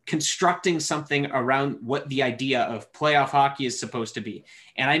constructing something around what the idea of playoff hockey is supposed to be.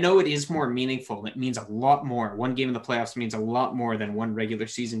 And I know it is more meaningful. It means a lot more. One game in the playoffs means a lot more than one regular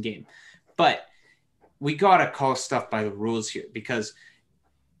season game. But we got to call stuff by the rules here, because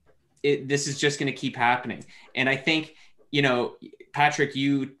this is just going to keep happening. And I think, Patrick,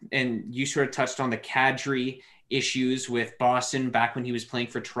 you sort of touched on the Kadri issues with Boston back when he was playing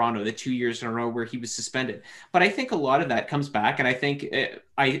for Toronto, the 2 years in a row where he was suspended. But I think a lot of that comes back, and I think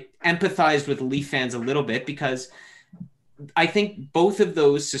I empathized with Leaf fans a little bit, because I think both of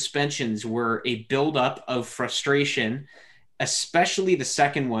those suspensions were a buildup of frustration, especially the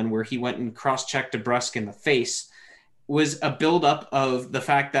second one where he went and cross-checked DeBrusk in the face, was a buildup of the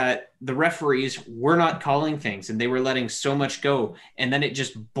fact that the referees were not calling things and they were letting so much go. And then it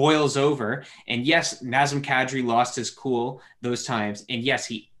just boils over. And yes, Nazem Kadri lost his cool those times. And yes,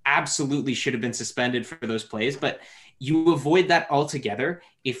 he absolutely should have been suspended for those plays. But you avoid that altogether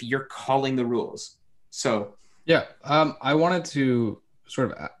if you're calling the rules. So, yeah, I wanted to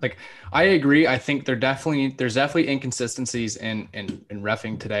sort of like, I agree. I think there's definitely inconsistencies in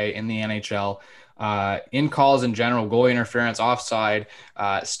reffing today in the NHL. In calls in general, goalie interference, offside,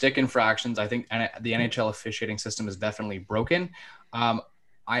 stick infractions. I think the NHL officiating system is definitely broken.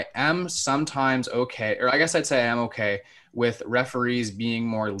 I am sometimes okay, or I guess I'd say I am okay with referees being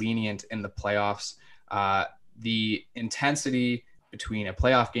more lenient in the playoffs. The intensity between a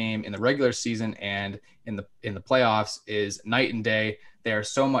playoff game in the regular season and in the playoffs is night and day. They are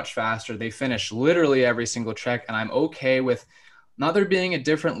so much faster. They finish literally every single check, and I'm okay with not there being a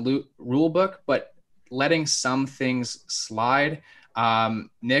different rule book, but letting some things slide.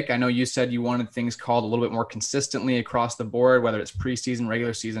 Nick, I know you said you wanted things called a little bit more consistently across the board, whether it's preseason,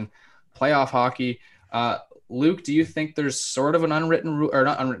 regular season, playoff hockey. Luke, do you think there's sort of an unwritten rule, or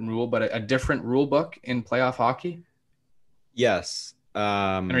not unwritten rule, but a different rule book in playoff hockey? Yes.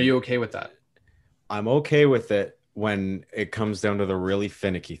 And are you okay with that? I'm okay with it when it comes down to the really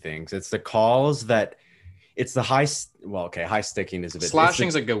finicky things. It's the calls that it's the high sticking is a bit. Slashing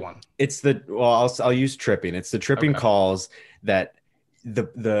is a good one. It's the I'll use tripping. It's the tripping calls that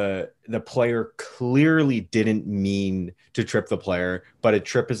the player clearly didn't mean to trip the player, but a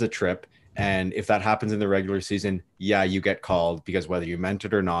trip is a trip. And if that happens in the regular season, yeah, you get called because whether you meant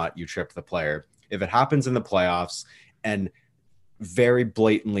it or not, you tripped the player. If it happens in the playoffs and very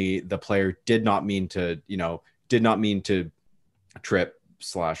blatantly the player did not mean to trip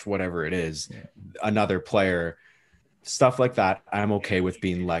 / whatever it is, another player, stuff like that, I'm okay with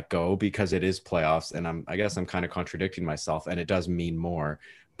being let go because it is playoffs, and I guess I'm kind of contradicting myself, and it does mean more.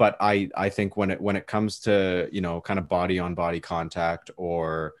 But I think when it comes to, kind of body on body contact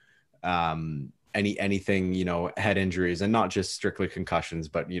or anything, head injuries, and not just strictly concussions,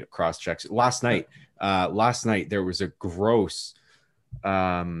 but cross checks. Last night there was a gross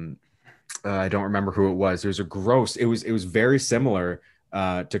I don't remember who it was. It was very similar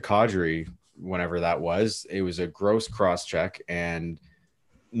to Kadri, whenever that was. It was a gross cross check and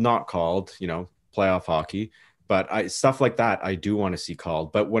not called, playoff hockey. But stuff like that I do want to see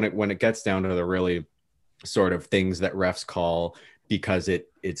called. But when it gets down to the really sort of things that refs call because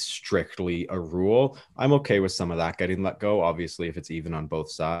it's strictly a rule, I'm okay with some of that getting let go, obviously, if it's even on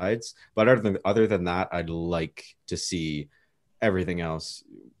both sides. But other than that, I'd like to see everything else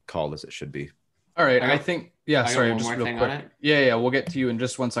called as it should be. All right. I think, sorry, just real quick. Yeah. We'll get to you in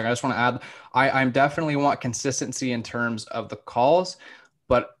just one second. I just want to add, I definitely want consistency in terms of the calls,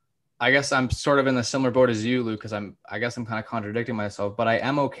 but I guess I'm sort of in the similar boat as you, Luke, because I guess I'm kind of contradicting myself, but I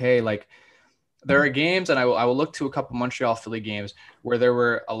am okay. Like, there are games, and I will look to a couple Montreal Philly games where there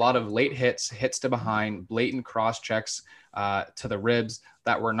were a lot of late hits to behind, blatant cross checks to the ribs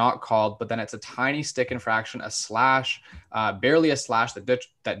that were not called, but then it's a tiny stick infraction, a slash, barely a slash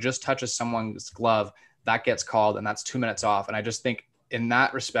that just touches someone's glove, that gets called, and that's 2 minutes off. And I just think in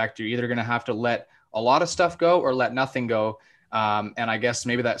that respect, you're either going to have to let a lot of stuff go or let nothing go. And I guess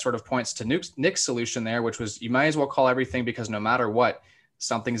maybe that sort of points to Nick's solution there, which was you might as well call everything because no matter what,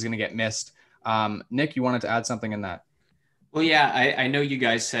 something's going to get missed. Nick, you wanted to add something in that? Well, yeah, I know you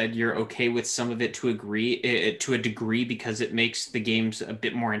guys said you're okay with some of it to a degree because it makes the games a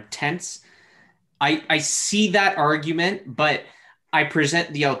bit more intense. I see that argument, but I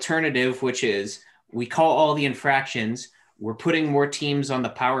present the alternative, which is we call all the infractions. We're putting more teams on the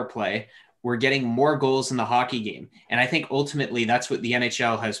power play. We're getting more goals in the hockey game. And I think ultimately that's what the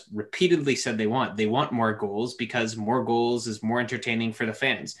NHL has repeatedly said they want. They want more goals because more goals is more entertaining for the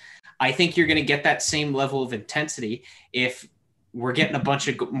fans. I think you're going to get that same level of intensity if we're getting a bunch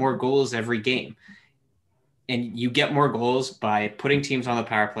of more goals every game. And you get more goals by putting teams on the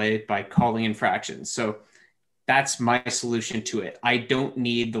power play, by calling infractions. So that's my solution to it. I don't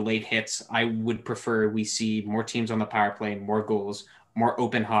need the late hits. I would prefer we see more teams on the power play, more goals, more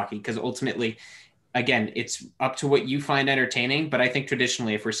open hockey, because ultimately, again, it's up to what you find entertaining. But I think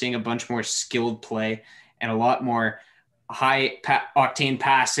traditionally, if we're seeing a bunch more skilled play and a lot more high octane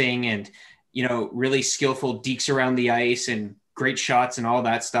passing and, really skillful dekes around the ice and great shots and all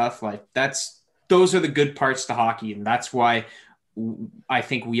that stuff, like those are the good parts to hockey. And that's why I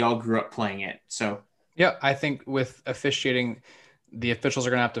think we all grew up playing it. So, yeah, I think with officiating, the officials are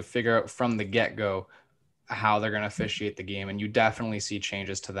going to have to figure out from the get-go how they're going to officiate the game. And you definitely see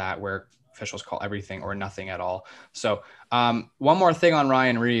changes to that where officials call everything or nothing at all. So one more thing on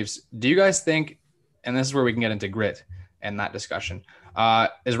Ryan Reaves. Do you guys think, and this is where we can get into grit, in that discussion.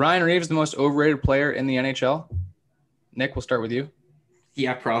 Is Ryan Reaves the most overrated player in the NHL? Nick, we'll start with you.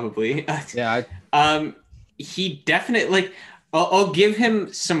 Yeah, probably. Yeah. He definitely, like, I'll give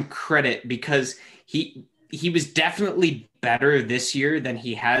him some credit because he was definitely better this year than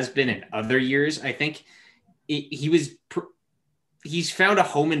he has been in other years. I think he's found a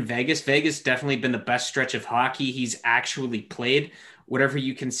home in Vegas. Vegas definitely been the best stretch of hockey he's actually played, whatever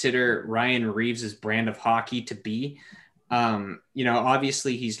you consider Ryan Reaves' brand of hockey to be.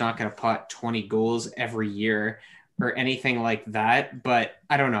 Obviously he's not going to pot 20 goals every year or anything like that, but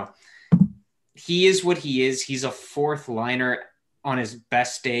I don't know. He is what he is. He's a fourth liner on his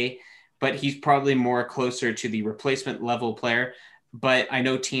best day, but he's probably more closer to the replacement level player. But I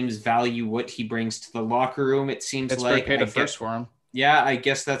know teams value what he brings to the locker room. It seems like paid a first for him. Yeah, I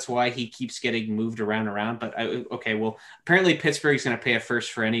guess that's why he keeps getting moved around. But apparently Pittsburgh's going to pay a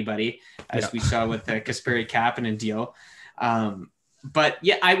first for anybody, as we saw with the Kasperi Kapanen deal. But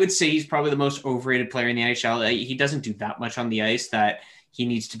yeah, I would say he's probably the most overrated player in the NHL. He doesn't do that much on the ice that he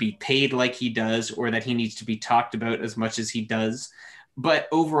needs to be paid like he does, or that he needs to be talked about as much as he does. But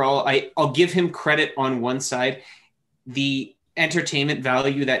overall, I'll give him credit on one side. The entertainment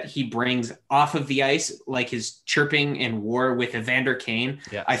value that he brings off of the ice, like his chirping and war with Evander Kane,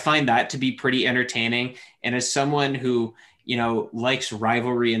 I find that to be pretty entertaining. And as someone who, likes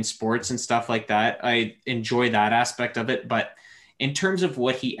rivalry in sports and stuff like that, I enjoy that aspect of it. But in terms of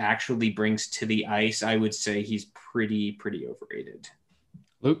what he actually brings to the ice, I would say he's pretty overrated.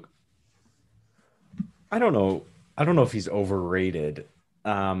 Luke? I don't know if he's overrated.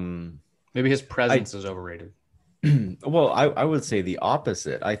 Maybe his presence is overrated. Well, I would say the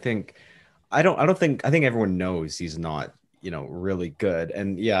opposite. I think everyone knows he's not, really good.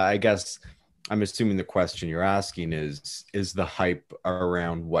 And yeah, I guess I'm assuming the question you're asking is the hype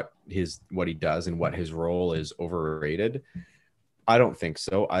around what he does and what his role is overrated? I don't think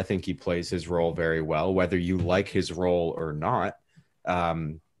so. I think he plays his role very well, whether you like his role or not.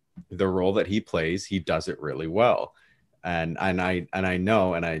 The role that he plays, he does it really well. And I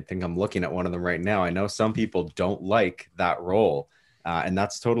know, and I think I'm looking at one of them right now. I know some people don't like that role, and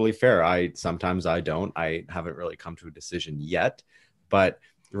that's totally fair. Sometimes I don't. I haven't really come to a decision yet, but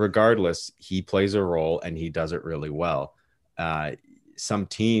regardless, he plays a role and he does it really well. Some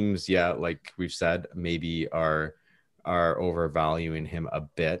teams, like we've said, maybe are overvaluing him a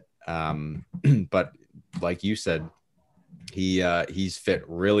bit, but like you said, he's fit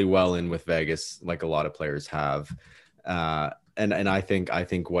really well in with Vegas, like a lot of players have. And I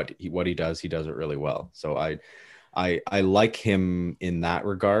think what he does, he does it really well. So I like him in that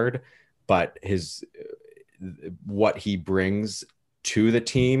regard, but what he brings to the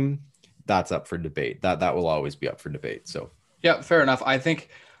team, that's up for debate. That will always be up for debate. So yeah, fair enough. I think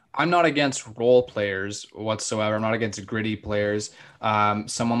I'm not against role players whatsoever. I'm not against gritty players.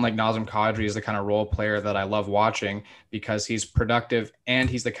 Someone like Nazem Kadri is the kind of role player that I love watching because he's productive and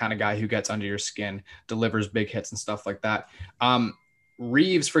he's the kind of guy who gets under your skin, delivers big hits and stuff like that.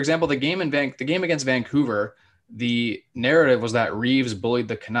 Reaves, for example, the game against Vancouver, the narrative was that Reaves bullied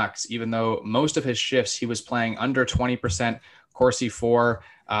the Canucks, even though most of his shifts he was playing under 20% Corsi 4.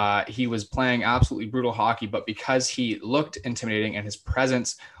 He was playing absolutely brutal hockey, but because he looked intimidating and his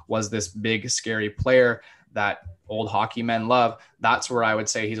presence was this big, scary player that old hockey men love, that's where I would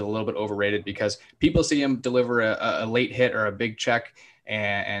say he's a little bit overrated because people see him deliver a late hit or a big check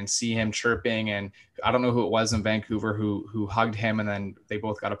and see him chirping. And I don't know who it was in Vancouver who hugged him and then they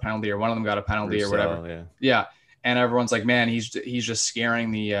both got a penalty or one of them got a penalty or whatever. Yeah. And everyone's like, man, he's just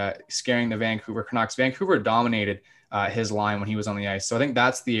scaring the Vancouver Canucks. Vancouver dominated his line when he was on the ice. So I think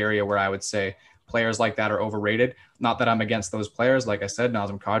that's the area where I would say players like that are overrated. Not that I'm against those players. Like I said,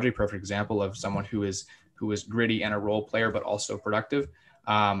 Nazem Kadri, perfect example of someone who is gritty and a role player, but also productive.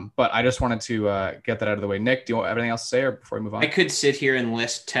 But I just wanted to get that out of the way. Nick, do you want everything else to say or before we move on? I could sit here and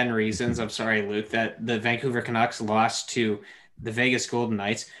list 10 reasons. I'm sorry, Luke, that the Vancouver Canucks lost to the Vegas Golden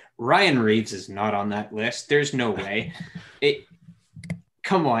Knights. Ryan Reaves is not on that list. There's no way.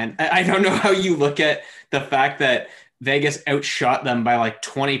 Come on. I don't know how you look at the fact that Vegas outshot them by like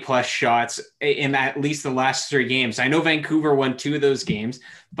 20 plus shots in at least the last 3 games. I know Vancouver won 2 of those games,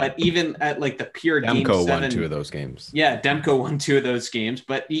 but even at like the pure game 7, won 2 of those games. Yeah, Demko won 2 of those games,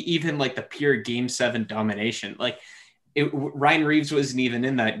 but even like the pure game 7 domination, Ryan Reaves wasn't even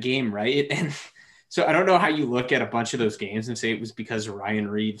in that game, right? And so I don't know how you look at a bunch of those games and say it was because Ryan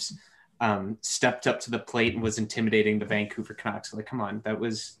Reaves stepped up to the plate and was intimidating the Vancouver Canucks. Like, come on,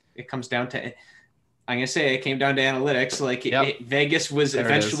 it comes down to, I'm gonna say it came down to analytics. Like Vegas was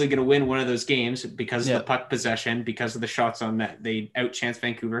eventually going to win one of those games because of the puck possession, because of the shots on net. They outchanced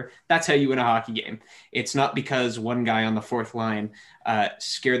Vancouver. That's how you win a hockey game. It's not because one guy on the fourth line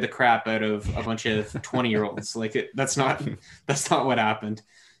scared the crap out of a bunch of 20-year-olds. That's not what happened.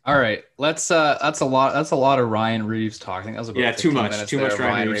 All right, let's. That's a lot. That's a lot of Ryan Reaves talk. I think that was about too much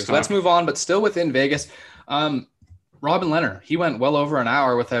Ryan Reaves. Let's move on, but still within Vegas. Robin Lehner, he went well over an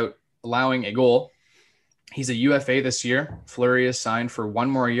hour without allowing a goal. He's a UFA this year. Fleury is signed for one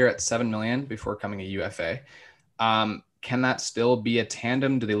more year at $7 million before becoming a UFA. Can that still be a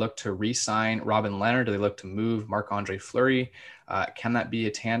tandem? Do they look to re-sign Robin Lehner? Do they look to move Marc-Andre Fleury? Can that be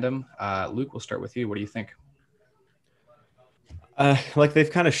a tandem? Luke, we'll start with you. What do you think? Like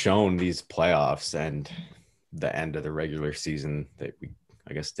they've kind of shown these playoffs and the end of the regular season that we,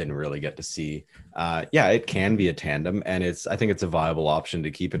 I guess, didn't really get to see. It can be a tandem, and I think it's a viable option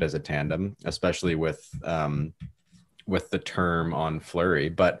to keep it as a tandem, especially with the term on Fleury.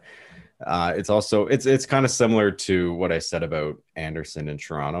 But it's also it's kind of similar to what I said about Anderson in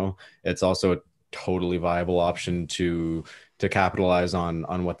Toronto. It's also a totally viable option to capitalize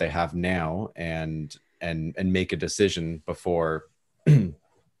on what they have now and make a decision before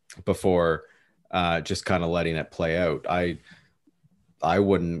just kind of letting it play out. I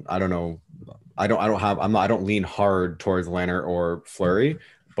don't lean hard towards Lehner or Fleury.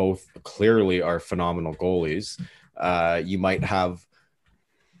 Both clearly are phenomenal goalies. You might have,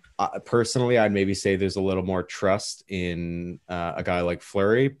 personally, I'd maybe say there's a little more trust in a guy like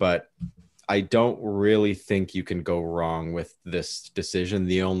Fleury, but I don't really think you can go wrong with this decision.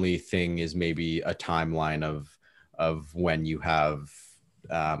 The only thing is maybe a timeline of when you have,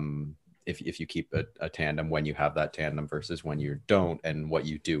 if you keep a tandem, when you have that tandem versus when you don't, and what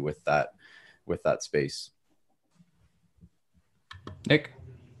you do with that space. Nick?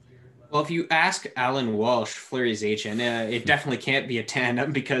 Well, if you ask Alan Walsh, Fleury's agent, it definitely can't be a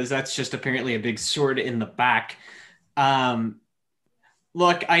tandem because that's just apparently a big sword in the back.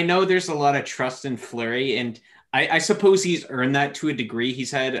 Look, I know there's a lot of trust in Fleury, and I suppose he's earned that to a degree.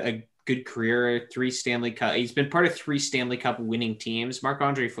 He's had a good career, 3 Stanley Cup. He's been part of 3 Stanley Cup winning teams.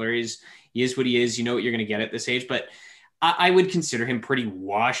 Marc-Andre Fleury he is what he is. You know what you're going to get at this age, but I would consider him pretty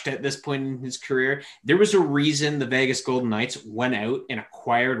washed at this point in his career. There was a reason the Vegas Golden Knights went out and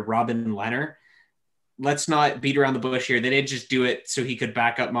acquired Robin Lehner. Let's not beat around the bush here. They didn't just do it so he could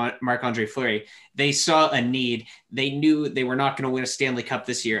back up Marc-Andre Fleury. They saw a need. They knew they were not going to win a Stanley Cup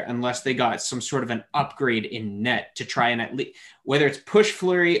this year unless they got some sort of an upgrade in net to try and at least, whether it's push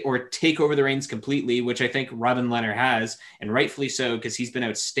Fleury or take over the reins completely, which I think Robin Lehner has, and rightfully so because he's been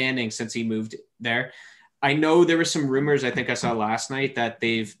outstanding since he moved there. I know there were some rumors, I think I saw last night, that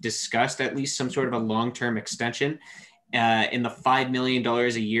they've discussed at least some sort of a long-term extension in the $5 million a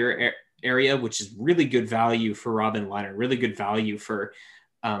year area, which is really good value for Robin Lehner, really good value for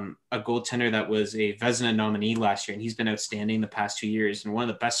a goaltender that was a Vezina nominee last year, and he's been outstanding the past 2 years and one of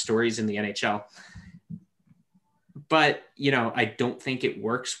the best stories in the NHL. But, I don't think it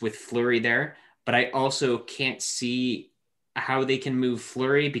works with Fleury there, but I also can't see how they can move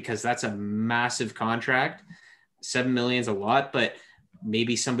Fleury because that's a massive contract. $7 million is a lot, but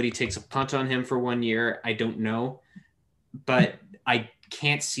maybe somebody takes a punt on him for 1 year. I don't know, but I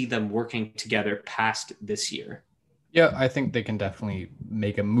can't see them working together past this year. Yeah, I think they can definitely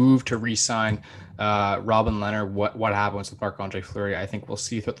make a move to re-sign Robin Lehner. What happens with Marc-Andre Fleury, I think we'll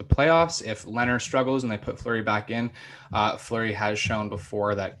see throughout the playoffs. If Lehner struggles and they put Fleury back in, Fleury has shown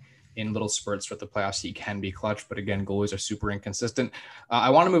before that in little spurts throughout the playoffs, he can be clutch. But again, goalies are super inconsistent. I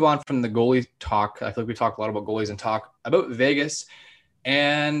want to move on from the goalie talk. I feel like we talk a lot about goalies and talk about Vegas.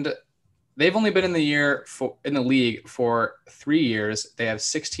 And they've only been in the league for 3 years. They have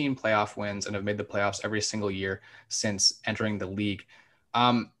 16 playoff wins and have made the playoffs every single year since entering the league.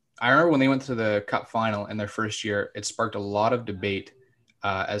 I remember when they went to the Cup final in their first year, it sparked a lot of debate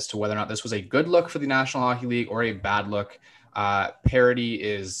as to whether or not this was a good look for the National Hockey League or a bad look. Parity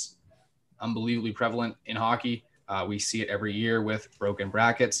is unbelievably prevalent in hockey. We see it every year with broken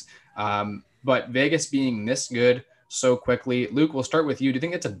brackets. But Vegas being this good so quickly. Luke, we'll start with you. Do you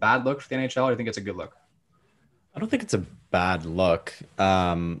think it's a bad look for the NHL or do you think it's a good look? I don't think it's a bad look.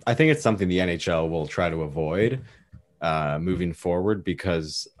 I think it's something the NHL will try to avoid moving forward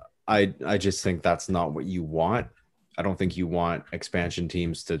because I just think that's not what you want. I don't think you want expansion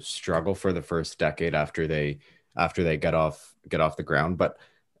teams to struggle for the first decade after they get off the ground. But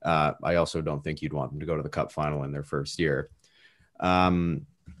I also don't think you'd want them to go to the Cup final in their first year. That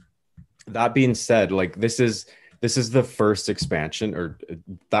being said, like this is the first expansion, or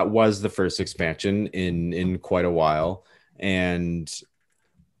that was the first expansion in quite a while. And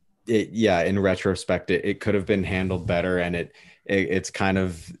in retrospect, it could have been handled better, and it's kind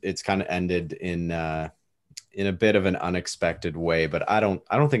of ended in a bit of an unexpected way. But I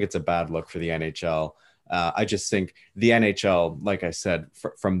don't think it's a bad look for the NHL. I just think the NHL, like I said,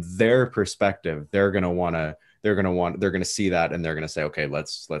 from their perspective, they're gonna see that, and they're gonna say, okay,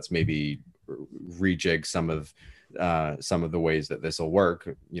 let's maybe rejig some of the ways that this will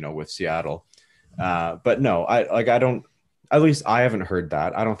work, with Seattle. But no, I don't. At least I haven't heard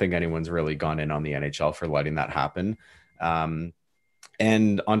that. I don't think anyone's really gone in on the NHL for letting that happen.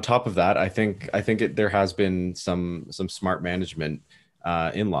 And on top of that, I think there has been some smart management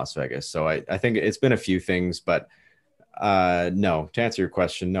in Las Vegas. So I think it's been a few things, but no, to answer your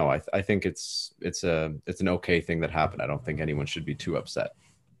question, no, I think it's an okay thing that happened. I don't think anyone should be too upset.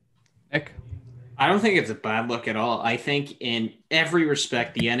 Nick? I don't think it's a bad look at all. I think in every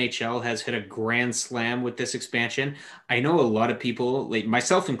respect, the NHL has hit a grand slam with this expansion. I know a lot of people, like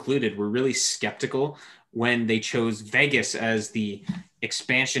myself included, were really skeptical when they chose Vegas as the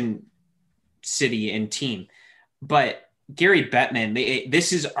expansion city and team. But Gary Bettman,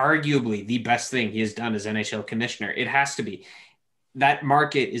 this is arguably the best thing he has done as NHL commissioner. It has to be. That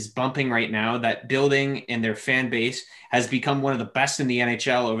market is bumping right now. That building and their fan base has become one of the best in the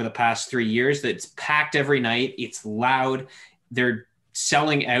NHL over the past 3 years. That's packed every night. It's loud. They're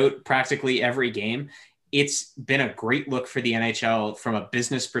selling out practically every game. It's been a great look for the NHL from a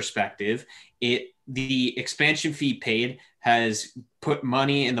business perspective. The expansion fee paid has put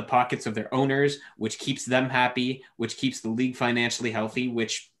money in the pockets of their owners, which keeps them happy, which keeps the league financially healthy,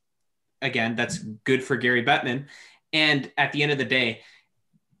 which, again, that's good for Gary Bettman. And at the end of the day,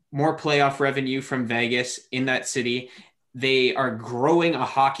 more playoff revenue from Vegas in that city. They are growing a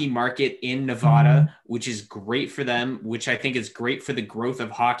hockey market in Nevada, which is great for them, which I think is great for the growth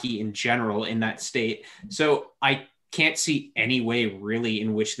of hockey in general in that state. So I can't see any way really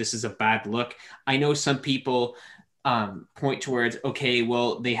in which this is a bad look. I know some people point towards, okay,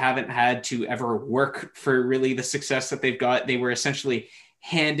 well, they haven't had to ever work for really the success that they've got. They were essentially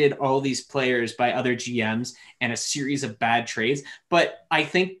handed all these players by other GMs and a series of bad trades. But I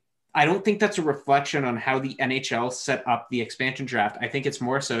don't think that's a reflection on how the NHL set up the expansion draft. I think it's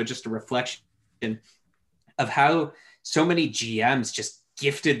more so just a reflection of how so many GMs just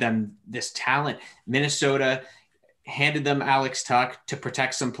gifted them this talent. Minnesota handed them Alex Tuch to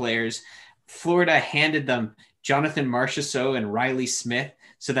protect some players. Florida handed them Jonathan Marchessault and Riley Smith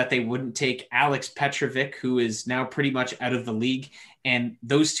so that they wouldn't take Alex Petrovic, who is now pretty much out of the league. And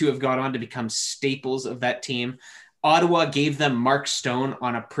those two have gone on to become staples of that team. Ottawa gave them Mark Stone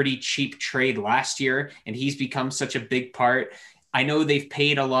on a pretty cheap trade last year, and he's become such a big part. I know they've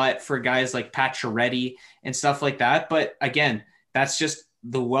paid a lot for guys like Pacioretty and stuff like that, but again, that's just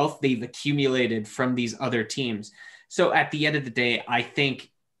the wealth they've accumulated from these other teams. So at the end of the day, I think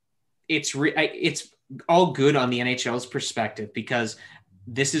it's all good on the NHL's perspective because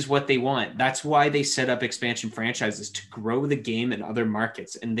this is what they want. That's why they set up expansion franchises, to grow the game in other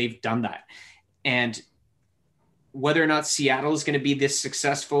markets, and they've done that. And whether or not Seattle is going to be this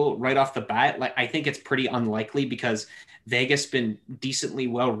successful right off the bat, I think it's pretty unlikely because Vegas been decently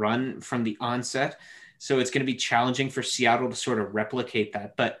well run from the onset. So it's going to be challenging for Seattle to sort of replicate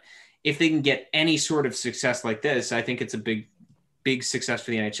that. But if they can get any sort of success like this, I think it's a big success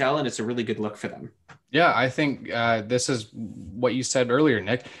for the NHL, and it's a really good look for them. Yeah, I think this is what you said earlier,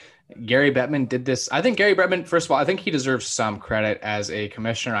 Nick. Gary Bettman did this. I think Gary Bettman, first of all, I think he deserves some credit as a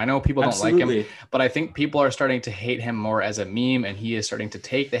commissioner. I know people don't like him, but I think people are starting to hate him more as a meme, and he is starting to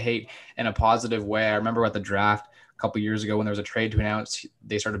take the hate in a positive way. I remember at the draft a couple of years ago when there was a trade to announce,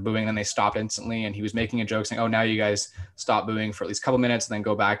 they started booing, and they stopped instantly, and he was making a joke saying, "Oh, now you guys stop booing for at least a couple minutes and then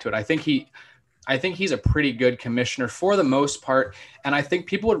go back to it." I think he's a pretty good commissioner for the most part, and I think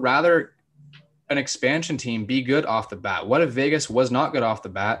people would rather an expansion team be good off the bat. What if Vegas was not good off the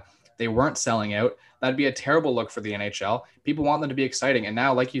bat? They weren't selling out. That'd be a terrible look for the NHL. People want them to be exciting. And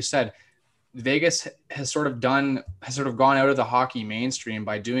now, like you said, Vegas has sort of gone out of the hockey mainstream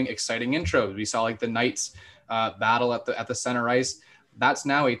by doing exciting intros. We saw like the Knights battle at the center ice. That's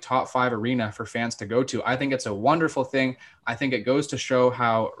now a top 5 arena for fans to go to. I think it's a wonderful thing. I think it goes to show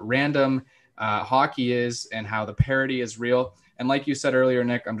how random hockey is and how the parity is real. And like you said earlier,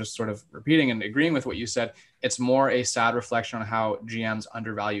 Nick, I'm just sort of repeating and agreeing with what you said. It's more a sad reflection on how GMs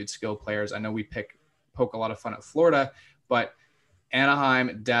undervalued skill players. I know we poke a lot of fun at Florida, but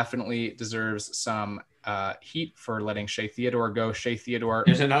Anaheim definitely deserves some heat for letting Shea Theodore go. Shea Theodore,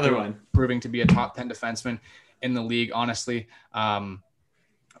 there's another one, proving to be a top 10 defenseman in the league. Honestly,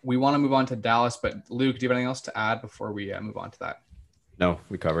 we want to move on to Dallas, but Luke, do you have anything else to add before we move on to that? No,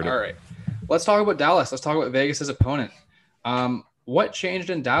 we covered it. All right, let's talk about Dallas. Let's talk about Vegas's opponent. what changed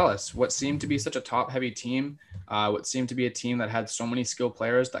in Dallas? What seemed to be such a top-heavy team? What seemed to be a team that had so many skilled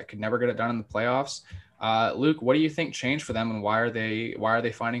players that could never get it done in the playoffs? Luke, what do you think changed for them, and why are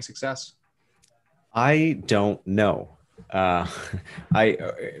they finding success? I don't know. Uh, I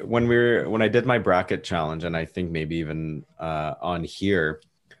when I did my bracket challenge, and I think maybe even on here,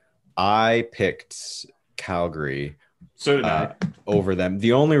 I picked Calgary So did I. over them.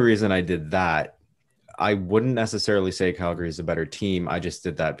 The only reason I did that, I wouldn't necessarily say Calgary is a better team. I just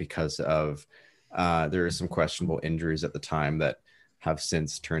did that because of there are some questionable injuries at the time that have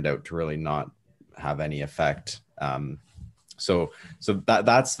since turned out to really not have any effect. So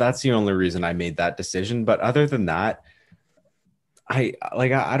that's the only reason I made that decision. But other than that, I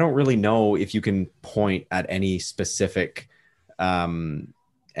don't really know if you can point at any specific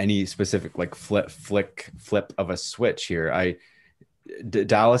like flip of a switch here.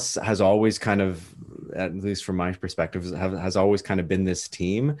 Dallas has always kind of, at least from my perspective, has always kind of been this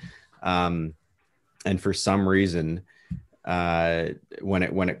team, and for some reason,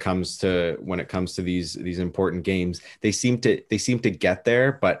 when it comes to these important games, they seem to get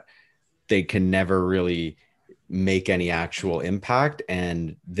there, but they can never really make any actual impact.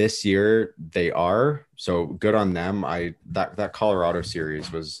 And this year they are, so good on them. That Colorado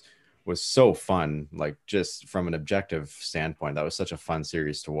series was so fun, like just from an objective standpoint. That was such a fun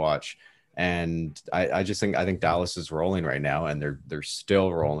series to watch. And I think Dallas is rolling right now, and they're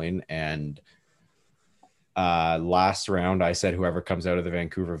still rolling. And last round I said whoever comes out of the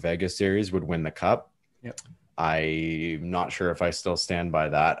Vancouver Vegas series would win the cup. Yep. I'm not sure if I still stand by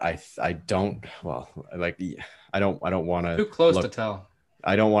that. I don't want to, Too close to tell.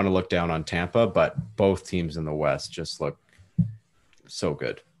 I don't want to look down on Tampa, but both teams in the West just look so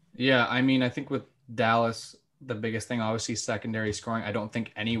good. Yeah, I mean, I think with Dallas, the biggest thing, obviously, secondary scoring. I don't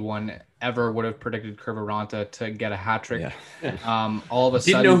think anyone ever would have predicted Krivoranta to get a hat trick. Yeah. All of a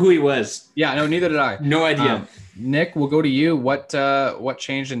sudden, Didn't know who he was. Yeah, no, neither did I. No idea. Nick, we'll go to you. What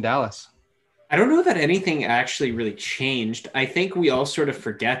changed in Dallas? I don't know that anything actually really changed. I think we all sort of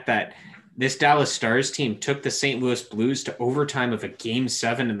forget that this Dallas Stars team took the St. Louis Blues to overtime of a Game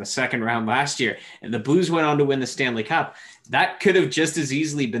 7 in the second round last year, and the Blues went on to win the Stanley Cup. That could have just as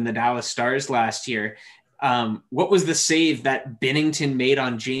easily been the Dallas Stars last year. What was the save that Binnington made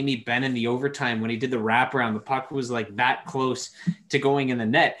on Jamie Benn in the overtime when he did the wraparound? The puck was like that close to going in the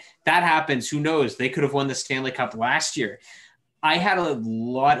net. That happens. Who knows? They could have won the Stanley Cup last year. I had a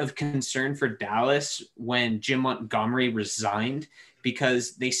lot of concern for Dallas when Jim Montgomery resigned,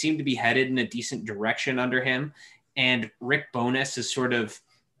 because they seem to be headed in a decent direction under him. And Rick Bowness has sort of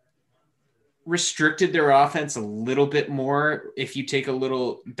restricted their offense a little bit more. If you take a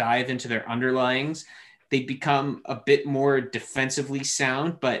little dive into their underlyings, they become a bit more defensively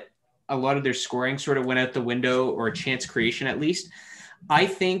sound, but a lot of their scoring sort of went out the window, or chance creation at least. I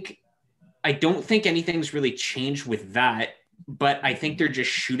don't think anything's really changed with that, but I think they're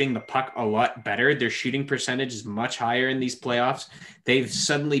just shooting the puck a lot better. Their shooting percentage is much higher in these playoffs. They've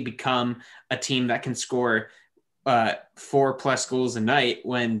suddenly become a team that can score 4+ goals a night,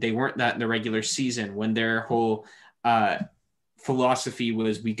 when they weren't that in the regular season, when their whole philosophy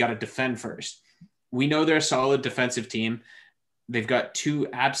was, we got to defend first. We know they're a solid defensive team. They've got two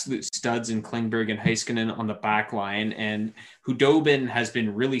absolute studs in Klingberg and Heiskanen on the back line, and Hudobin has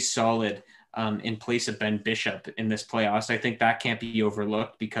been really solid in place of Ben Bishop in this playoffs. I think that can't be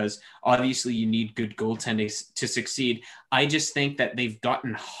overlooked, because obviously you need good goaltending to succeed. I just think that they've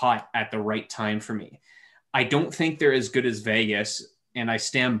gotten hot at the right time for me. I don't think they're as good as Vegas, and I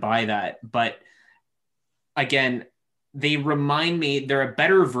stand by that. But again, they remind me, they're a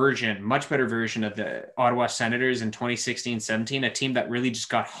better version, much better version of the Ottawa Senators in 2016-17, a team that really just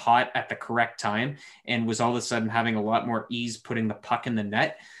got hot at the correct time and was all of a sudden having a lot more ease putting the puck in the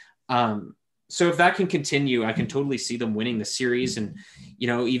net. So if that can continue, I can totally see them winning the series and,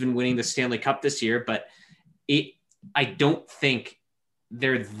 even winning the Stanley Cup this year. But I don't think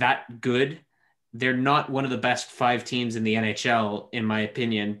they're that good. They're not one of the best 5 teams in the NHL, in my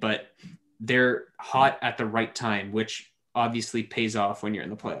opinion, but they're hot at the right time, which obviously pays off when you're in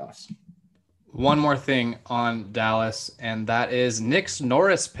the playoffs. One more thing on Dallas, and that is Nick's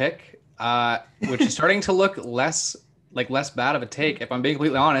Norris pick, which is starting to look less bad of a take, if I'm being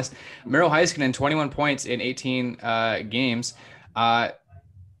completely honest. Miro Heiskanen, 21 points in 18 games.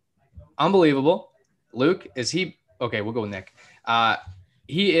 Unbelievable. Luke, is he okay? We'll go with Nick.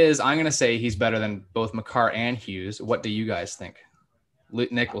 He is. I'm going to say he's better than both Makar and Hughes. What do you guys think?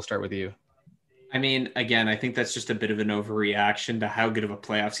 Nick, we'll start with you. I mean, again, I think that's just a bit of an overreaction to how good of a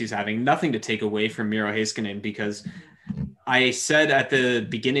playoffs he's having. Nothing to take away from Miro Heiskanen, because I said at the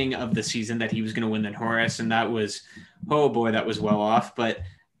beginning of the season that he was going to win than Horace, and that was, oh boy, that was well off. But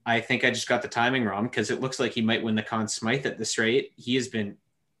I think I just got the timing wrong because it looks like he might win the Conn Smythe at this rate. He has been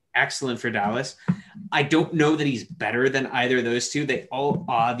excellent for Dallas. I don't know that he's better than either of those two. They all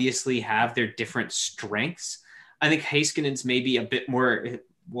obviously have their different strengths. I think Heiskanen's maybe a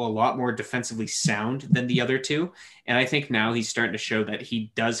lot more defensively sound than the other two. And I think now he's starting to show that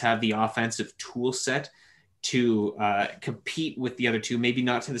he does have the offensive tool set to compete with the other two, maybe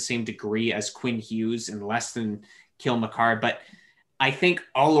not to the same degree as Quinn Hughes and less than Cale Makar. But I think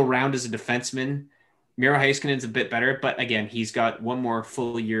all around as a defenseman, Miro Heiskanen's a bit better. But again, he's got one more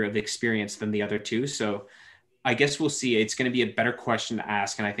full year of experience than the other two. So I guess we'll see. It's going to be a better question to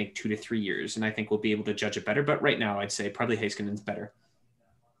ask in, I think, 2 to 3 years. And I think we'll be able to judge it better. But right now, I'd say probably Heiskanen's better.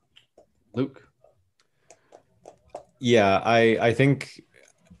 Luke? Yeah, I think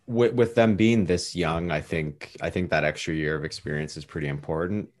with them being this young, I think that extra year of experience is pretty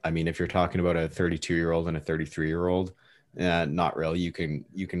important. I mean, if you're talking about a 32-year-old and a 33-year-old, not really. You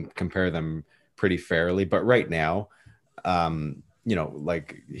can compare them pretty fairly. But right now,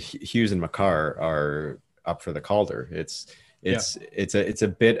 like Hughes and Makar are up for the Calder. It's a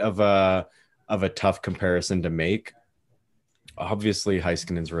bit of a tough comparison to make. Obviously,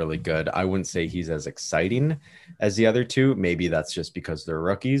 Heiskanen's really good. I wouldn't say he's as exciting as the other two. Maybe that's just because they're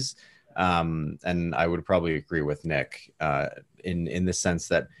rookies. And I would probably agree with Nick in the sense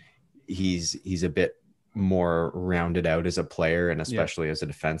that he's a bit more rounded out as a player and especially as a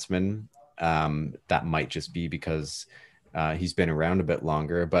defenseman. That might just be because he's been around a bit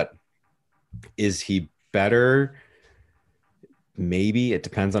longer. But is he better? Maybe. It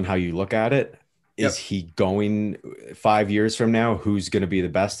depends on how you look at it. Is he going 5 years from now? Who's going to be the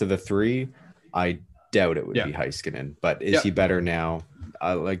best of the three? I doubt it would be Heiskanen. But is he better now?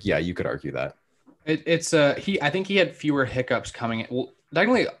 You could argue that. I think he had fewer hiccups coming in. Well,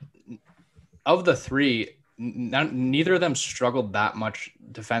 technically, of the three, neither of them struggled that much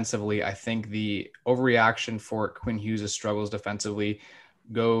defensively. I think the overreaction for Quinn Hughes' struggles defensively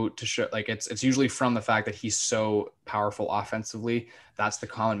go to show, like, it's usually from the fact that he's so powerful offensively. That's the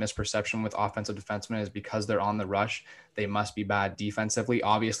common misperception with offensive defensemen, is because they're on the rush, they must be bad defensively.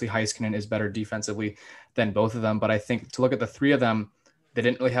 Obviously, Heiskanen is better defensively than both of them, but I think to look at the three of them, they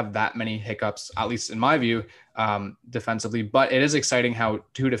didn't really have that many hiccups, at least in my view, defensively. But it is exciting how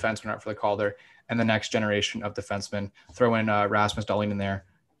two defensemen are up for the Calder, and the next generation of defensemen. Throw in Rasmus Dahlin in there.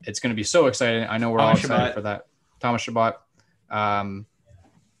 It's going to be so exciting. I know we're all excited for that. Thomas Chabot.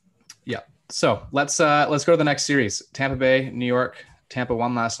 So let's go to the next series. Tampa Bay, New York. Tampa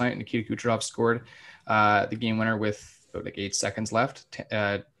won last night. Nikita Kucherov scored the game winner with about 8 seconds left.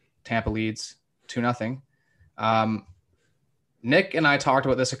 Tampa leads 2-0. Nick and I talked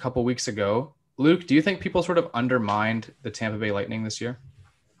about this a couple weeks ago. Luke, do you think people sort of undermined the Tampa Bay Lightning this year?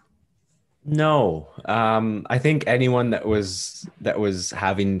 No. I think anyone that was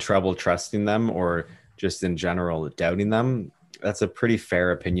having trouble trusting them, or just in general doubting them, that's a pretty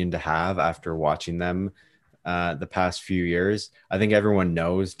fair opinion to have after watching them the past few years. I think everyone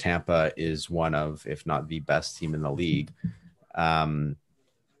knows Tampa is one of, if not the best team in the league.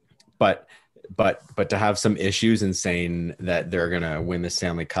 But to have some issues in saying that they're going to win the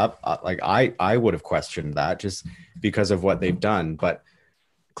Stanley Cup, I would have questioned that just because of what they've done. But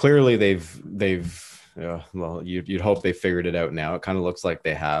clearly you'd hope they figured it out now. It kind of looks like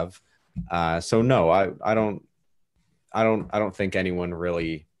they have. So no, I don't think anyone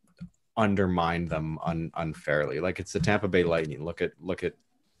really undermined them unfairly. Like, it's the Tampa Bay Lightning. Look at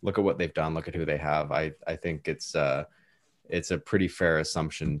what they've done. Look at who they have. I think it's a pretty fair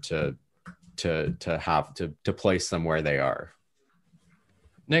assumption to place them where they are.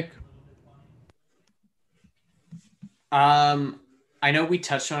 Nick? I know we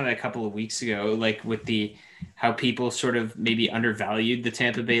touched on it a couple of weeks ago, like with how people sort of maybe undervalued the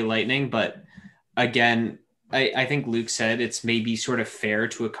Tampa Bay Lightning. But again, I think Luke said it's maybe sort of fair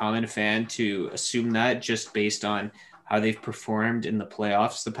to a common fan to assume that just based on how they've performed in the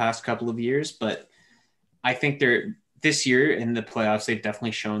playoffs the past couple of years. But I think this year in the playoffs, they've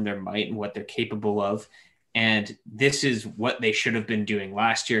definitely shown their might and what they're capable of. And this is what they should have been doing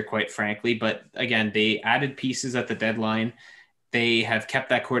last year, quite frankly. But again, they added pieces at the deadline. They have kept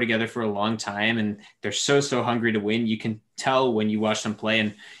that core together for a long time, and they're so hungry to win. You can tell when you watch them play.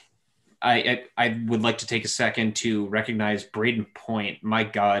 And I would like to take a second to recognize Braden Point. My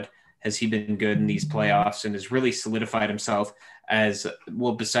God, has he been good in these playoffs, and has really solidified himself as,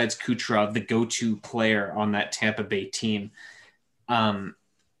 well, besides Kucherov, the go-to player on that Tampa Bay team.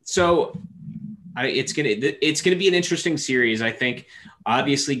 So it's gonna be an interesting series. I think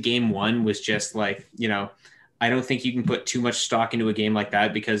obviously game one was just like, I don't think you can put too much stock into a game like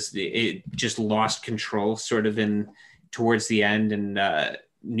that because it just lost control sort of in towards the end, and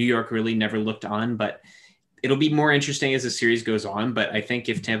New York really never looked on. But it'll be more interesting as the series goes on. But I think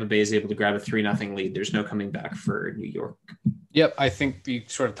if Tampa Bay is able to grab a 3-0 lead, there's no coming back for New York. Yep, I think you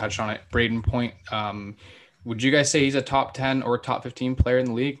sort of touched on it. Braden Point. Would you guys say he's a top 10 or top 15 player in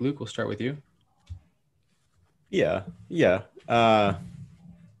the league? Luke, we'll start with you. Yeah.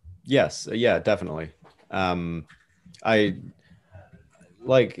 Yes. Yeah, definitely. I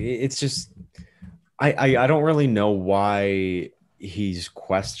like, it's just, I don't really know why he's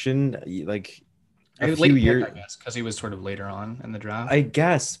questioned. Like a few years, I guess, because he was sort of later on in the draft. I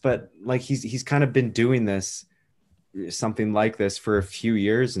guess, but like he's kind of been doing something like this for a few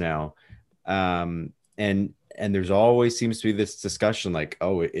years now. And there's always seems to be this discussion like,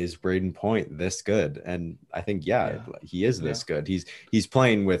 oh, is Braden Point this good? And I think, he is this good. He's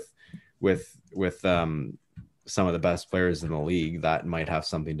playing with some of the best players in the league. That might have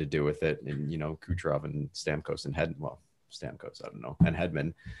something to do with it. And, Kucherov and Stamkos and Stamkos, I don't know, and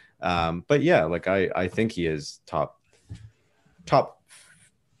Hedman. But yeah, like I think he is top.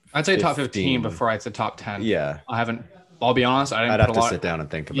 I'd say 15. Top 15 before I'd say top 10. Yeah. I'll be honest. I'd have to sit down and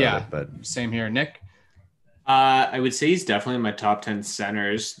think about it, but same here. Nick? I would say he's definitely in my top 10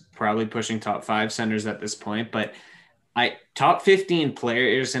 centers, probably pushing top 5 centers at this point, but top 15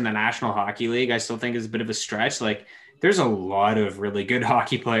 players in the National Hockey League, I still think is a bit of a stretch. Like there's a lot of really good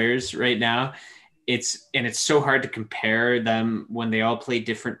hockey players right now. It's so hard to compare them when they all play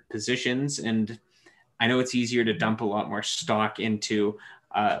different positions. And I know it's easier to dump a lot more stock into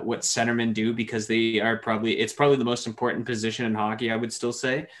what centermen do because it's probably the most important position in hockey, I would still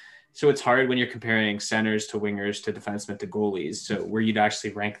say. So it's hard when you're comparing centers to wingers to defensemen to goalies. So where you'd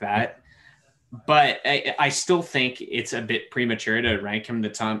actually rank that. But I still think it's a bit premature to rank him the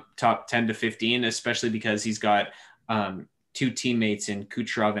top 10 to 15, especially because he's got two teammates in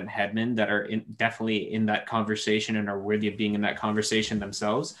Kucherov and Hedman that are definitely in that conversation and are worthy of being in that conversation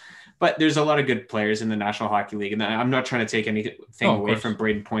themselves. But there's a lot of good players in the National Hockey League. And I'm not trying to take anything away from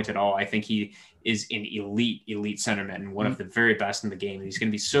Braden Point at all. I think he is an elite centerman, one of the very best in the game. And he's going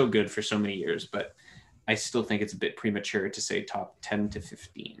to be so good for so many years. But I still think it's a bit premature to say top 10 to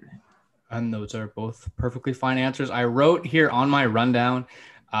 15. And those are both perfectly fine answers. I wrote here on my rundown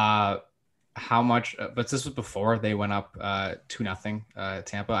how much, but this was before they went up 2-0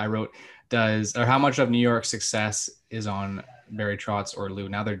 Tampa. I wrote, how much of New York's success is on Barry Trotz or Lou?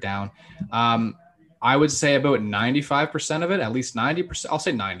 Now they're down. I would say about 95% of it, at least 90%. I'll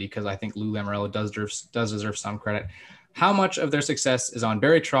say 90 because I think Lou Lamoriello does deserve some credit. How much of their success is on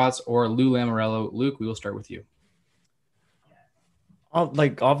Barry Trotz or Lou Lamoriello? Luke, we will start with you.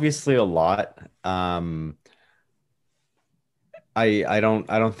 Like obviously a lot. I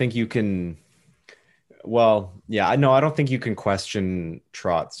don't think you can. Well, yeah, I don't think you can question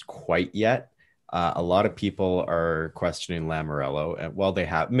Trotz quite yet. A lot of people are questioning Lamoriello, and well, they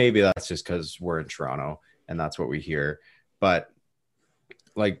have. Maybe that's just because we're in Toronto and that's what we hear. But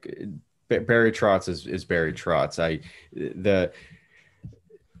like Barry Trotz is Barry Trotz.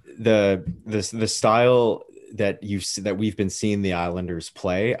 The style that we've been seeing the Islanders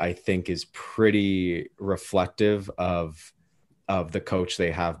play, I think is pretty reflective of the coach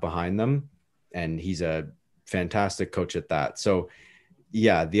they have behind them. And he's a fantastic coach at that. So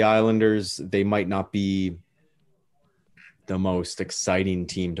yeah, the Islanders, they might not be the most exciting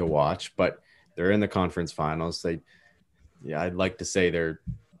team to watch, but they're in the conference finals. I'd like to say they're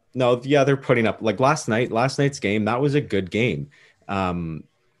putting up, like last night's game. That was a good game.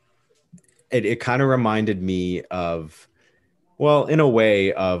 It kind of reminded me of, well, in a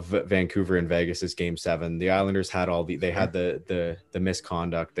way, of Vancouver and Vegas's Game 7. The Islanders had the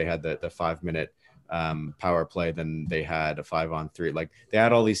misconduct. They had the 5-minute power play. Then they had a 5-on-3. Like they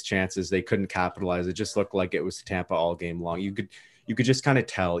had all these chances. They couldn't capitalize. It just looked like it was Tampa all game long. You could just kind of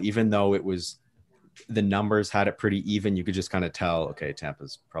tell, even though it was, the numbers had it pretty even. You could just kind of tell, okay,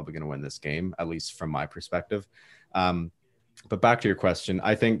 Tampa's probably going to win this game, at least from my perspective. But back to your question,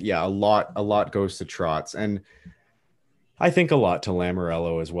 I think, a lot goes to Trotz, and I think a lot to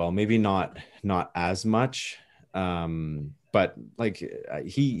Lamoriello as well. Maybe not as much, but like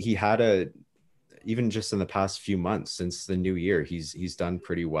he had even just in the past few months since the new year, he's done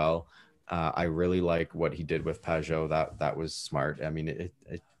pretty well. I really like what he did with Pajot. That was smart. I mean,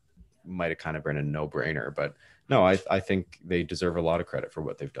 it might have kind of been a no-brainer, but no, I think they deserve a lot of credit for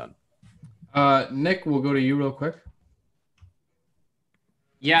what they've done. Nick, we'll go to you real quick.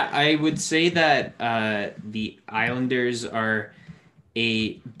 Yeah, I would say that the Islanders are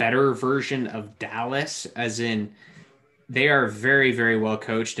a better version of Dallas, as in They are very, very well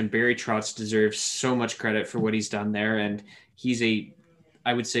coached, and Barry Trotz deserves so much credit for what he's done there. And he's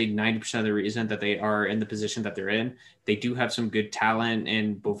I would say 90% of the reason that they are in the position that they're in. They do have some good talent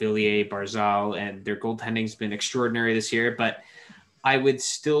in Beauvillier, Barzal, and their goaltending's been extraordinary this year. But I would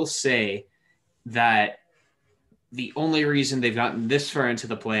still say that the only reason they've gotten this far into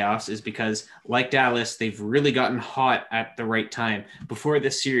the playoffs is because, like Dallas, they've really gotten hot at the right time. Before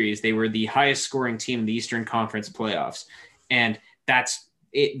this series, they were the highest scoring team in the Eastern Conference playoffs. And that's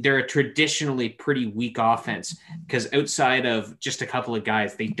it. They're a traditionally pretty weak offense because outside of just a couple of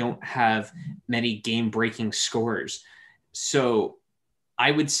guys, they don't have many game-breaking scorers. So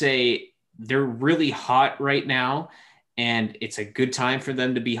I would say they're really hot right now, and it's a good time for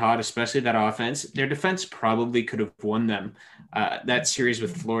them to be hot, especially that offense. Their defense probably could have won them that series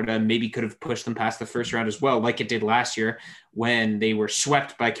with Florida, maybe could have pushed them past the first round as well, like it did last year when they were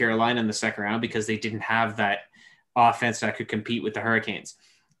swept by Carolina in the second round because they didn't have that offense that could compete with the Hurricanes.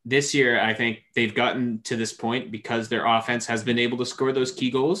 This year, I think they've gotten to this point because their offense has been able to score those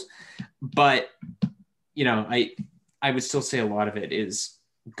key goals. But, I would still say a lot of it is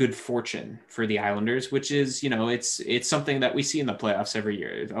good fortune for the Islanders, which is, it's something that we see in the playoffs every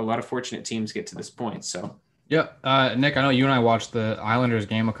year. A lot of fortunate teams get to this point. So, yeah. Nick, I know you and I watched the Islanders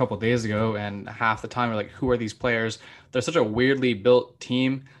game a couple of days ago, and half the time we're like, who are these players? They're such a weirdly built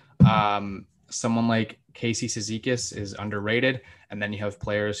team. Someone like Casey Cizikas is underrated. And then you have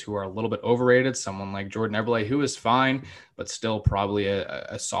players who are a little bit overrated. Someone like Jordan Eberle, who is fine, but still probably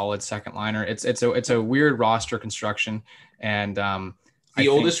a solid second liner. It's a weird roster construction. And, the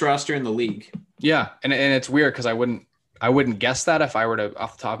oldest roster in the league. Yeah. And it's weird because I wouldn't guess that if I were to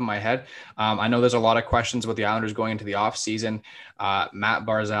off the top of my head. I know there's a lot of questions about the Islanders going into the off season. Matt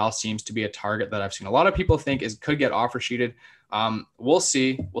Barzal seems to be a target that I've seen a lot of people think could get offer sheeted. We'll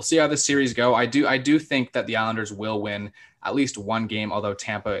see. We'll see how this series go. I do think that the Islanders will win at least one game, although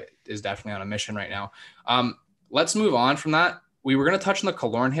Tampa is definitely on a mission right now. Let's move on from that. We were going to touch on the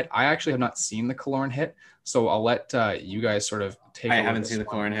Killorn hit. I actually have not seen the Killorn hit, so I'll let you guys sort of take. I haven't seen the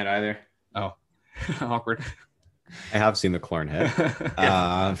Killorn hit either. Oh, awkward. I have seen the Killorn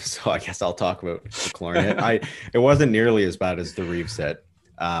hit. So I guess I'll talk about the Killorn hit. It wasn't nearly as bad as the Reeves hit.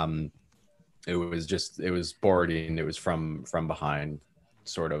 It was boarding. It was from behind,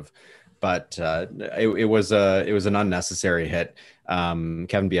 sort of, but it was an unnecessary hit. Kevin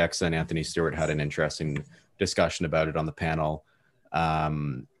Bieksa and Anthony Stewart had an interesting discussion about it on the panel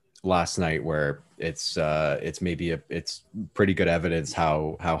last night, where it's pretty good evidence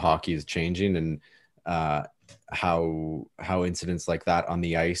how hockey is changing and how incidents like that on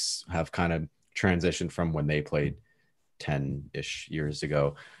the ice have kind of transitioned from when they played 10-ish years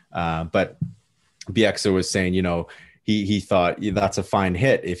ago. But Bieksa was saying, he thought that's a fine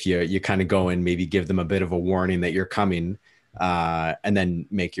hit if you kind of go and maybe give them a bit of a warning that you're coming and then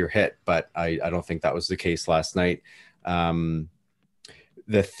make your hit. But I don't think that was the case last night.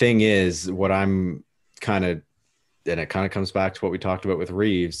 The thing is, what I'm kind of, and it kind of comes back to what we talked about with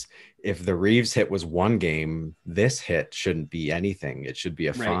Reeves. If the Reeves hit was one game, this hit shouldn't be anything. It should be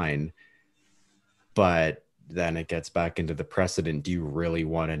a fine. But then it gets back into the precedent. Do you really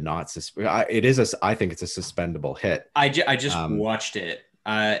want to not suspend? I think it's a suspendable hit. I just watched it.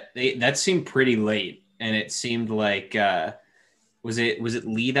 That seemed pretty late, and it seemed like was it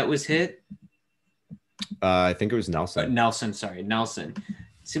Lee that was hit? I think it was Nelson. Nelson.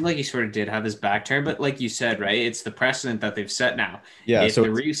 It seemed like he sort of did have his back turned, but like you said, right? It's the precedent that they've set now. Yeah. If the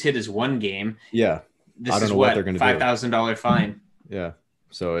Reeves hit is one game, yeah, this I don't know what they're going to do. $5,000 fine. Yeah.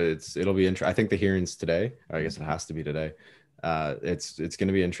 So it'll be interesting. I think the hearing's today. I guess it has to be today. It's going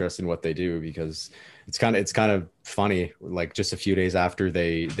to be interesting what they do, because it's kind of funny. Like, just a few days after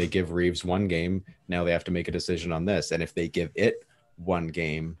they give Reeves one game, now they have to make a decision on this. And if they give it one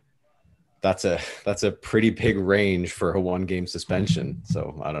game, that's a pretty big range for a 1-game suspension.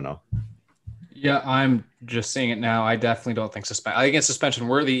 So I don't know. Yeah, I'm just seeing it now. I definitely don't think I think it's suspension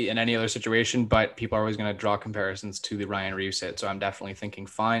worthy in any other situation, but people are always going to draw comparisons to the Ryan Reeves hit. So I'm definitely thinking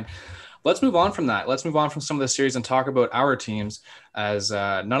fine. Let's move on from that. Let's move on from some of the series and talk about our teams, as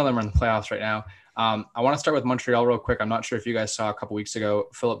none of them are in the playoffs right now. I want to start with Montreal real quick. I'm not sure if you guys saw a couple weeks ago,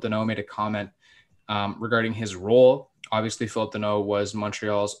 Phillip Danault made a comment regarding his role. Obviously, Phillip Danault was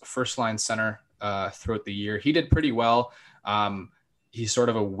Montreal's first line center throughout the year. He did pretty well. He's sort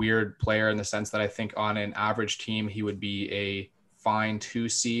of a weird player in the sense that I think on an average team, he would be a fine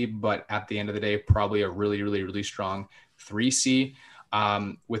 2C, but at the end of the day, probably a really, really, really strong 3C.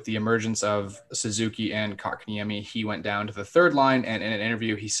 With the emergence of Suzuki and Kotkaniemi, he went down to the third line. And in an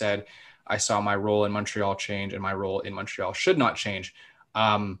interview, he said, I saw my role in Montreal change, and my role in Montreal should not change.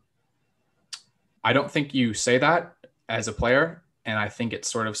 I don't think you say that as a player, and I think it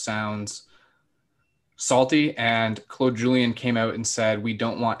sort of sounds salty. And Claude Julien came out and said, we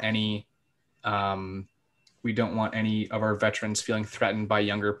don't want any of our veterans feeling threatened by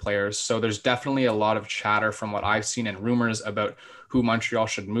younger players. So there's definitely a lot of chatter from what I've seen and rumors about who Montreal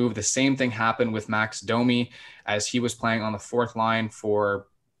should move. The same thing happened with Max Domi as he was playing on the fourth line for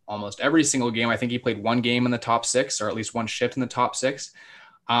almost every single game. I think he played one game in the top six, or at least one shift in the top six.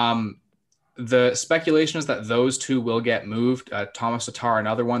 The speculation is that those two will get moved. Thomas Tatar,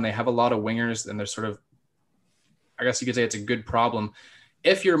 another one. They have a lot of wingers, and they're sort of, I guess you could say it's a good problem.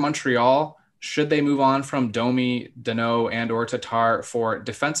 If you're Montreal, should they move on from Domi, Danault, and or Tatar for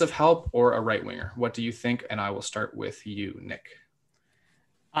defensive help or a right winger? What do you think? And I will start with you, Nick.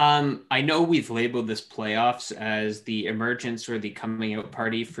 I know we've labeled this playoffs as the emergence or the coming out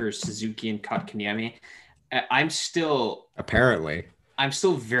party for Suzuki and Kotkaniemi. I'm still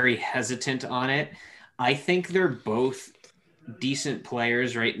very hesitant on it. I think they're both decent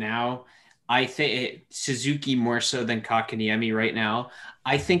players right now. I think Suzuki more so than Kotkaniemi right now.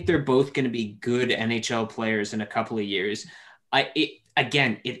 I think they're both going to be good NHL players in a couple of years.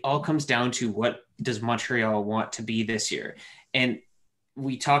 It all comes down to what does Montreal want to be this year. And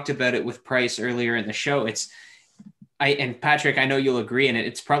we talked about it with Price earlier in the show. And Patrick, I know you'll agree, and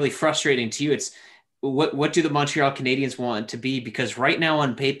it's probably frustrating to you. It's what do the Montreal Canadiens want to be? Because right now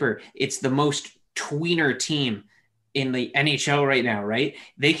on paper, it's the most tweener team in the NHL right now, right?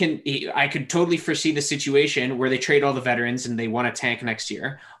 I could totally foresee the situation where they trade all the veterans and they want to tank next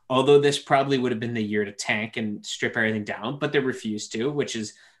year. Although this probably would have been the year to tank and strip everything down, but they refused to, which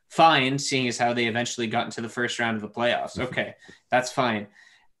is fine, seeing as how they eventually got into the first round of the playoffs. Okay, that's fine.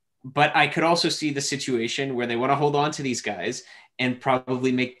 But I could also see the situation where they want to hold on to these guys and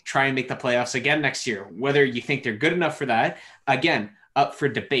probably try and make the playoffs again next year. Whether you think they're good enough for that, again, up for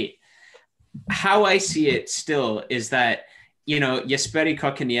debate. How I see it still is that, Jesperi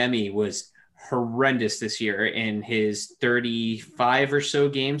Kotkaniemi was horrendous this year in his 35 or so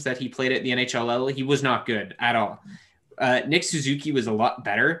games that he played at the NHL level. He was not good at all. Nick Suzuki was a lot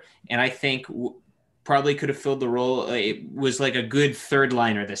better, and I think probably could have filled the role. It was like a good third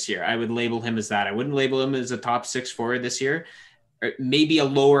liner this year. I would label him as that. I wouldn't label him as a top six forward this year, or maybe a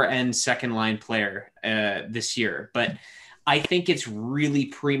lower end second line player this year. But I think it's really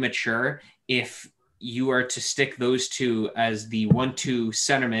premature if you are to stick those two as the 1-2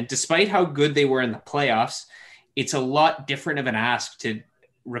 centerman. Despite how good they were in the playoffs, it's a lot different of an ask to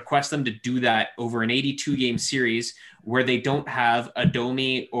request them to do that over an 82 game series where they don't have a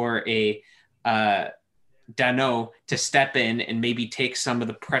Domi or a Danault to step in and maybe take some of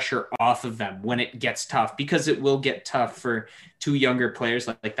the pressure off of them when it gets tough, because it will get tough for two younger players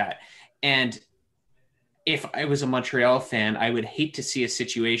like that. And if I was a Montreal fan, I would hate to see a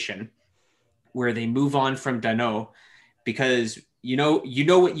situation where they move on from Danault, because you know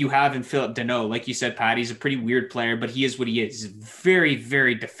what you have in Phillip Danault. Like you said, Pat, he's a pretty weird player, but he is what he is. He's a very,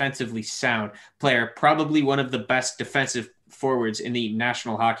 very defensively sound player, probably one of the best defensive forwards in the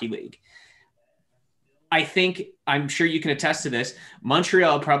National Hockey League. I'm sure you can attest to this,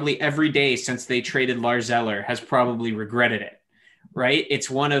 Montreal probably every day since they traded Lars Eller has probably regretted it, right? It's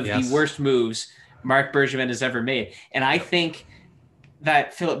one of the worst moves Marc Bergevin has ever made. And I think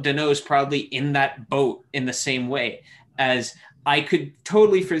that Phillip Danault is probably in that boat in the same way, as I could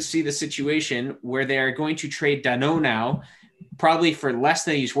totally foresee the situation where they are going to trade Danault now, probably for less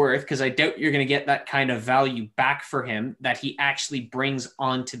than he's worth, because I doubt you're going to get that kind of value back for him that he actually brings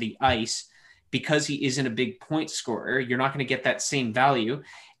onto the ice, because he isn't a big point scorer. You're not going to get that same value.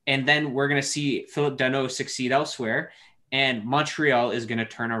 And then we're going to see Phillip Danault succeed elsewhere, and Montreal is going to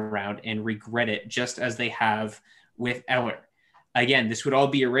turn around and regret it, just as they have with Eller. Again, this would all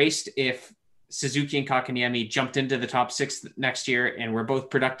be erased if Suzuki and Kotkaniemi jumped into the top six next year and were both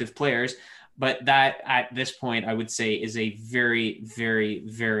productive players. But that, at this point, I would say is a very, very,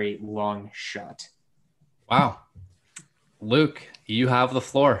 very long shot. Wow. Luke, you have the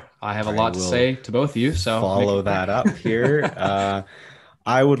floor. I have a lot to say to both of you. So follow that up here.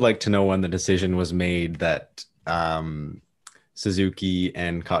 I would like to know when the decision was made that Suzuki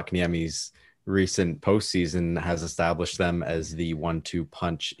and Kotkaniemi's recent postseason has established them as the 1-2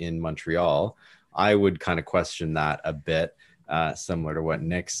 punch in Montreal. I would kind of question that a bit, similar to what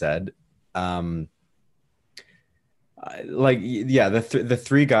Nick said. The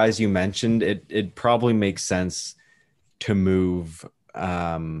three guys you mentioned, it probably makes sense to move.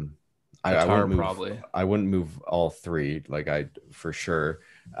 I wouldn't move all three, for sure.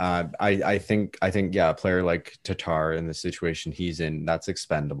 I think a player like Tatar in the situation he's in, that's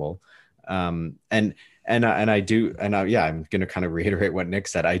expendable. I'm going to kind of reiterate what Nick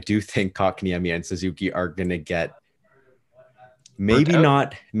said. I do think Kotkaniemi and Suzuki are going to get maybe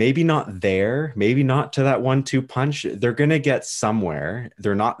not there, maybe not to that 1-2 punch. They're going to get somewhere.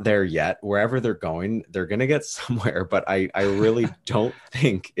 They're not there yet. Wherever they're going, they're going to get somewhere, but I really don't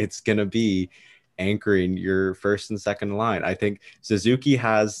think it's going to be anchoring your first and second line. I think Suzuki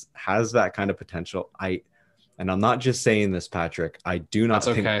has that kind of potential. And I'm not just saying this, Patrick. I do not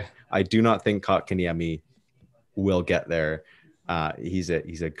think Kotkaniemi will get there. He's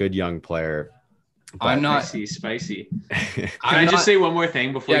a good young player. I'm not spicy. Can I just say one more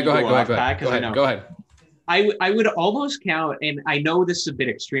thing before you go ahead, Pat? Go ahead. I would almost count, and I know this is a bit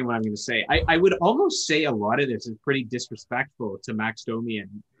extreme what I'm going to say. I would almost say a lot of this is pretty disrespectful to Max Domi and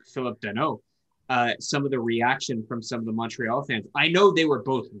Philip Danault. Some of the reaction from some of the Montreal fans. I know they were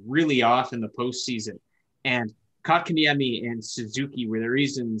both really off in the postseason, and Kotkaniemi and Suzuki were the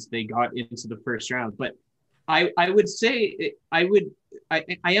reasons they got into the first round. But I would say I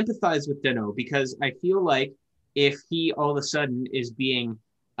empathize with Danault because I feel like if he all of a sudden is being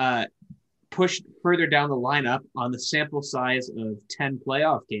pushed further down the lineup on the sample size of 10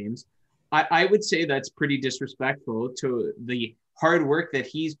 playoff games, I would say that's pretty disrespectful to the hard work that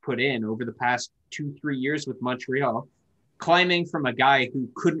he's put in over the past 2-3 years with Montreal, climbing from a guy who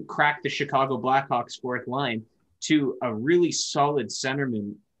couldn't crack the Chicago Blackhawks fourth line to a really solid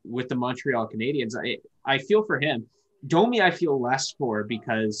centerman with the Montreal Canadiens. I feel for him. Domi, I feel less for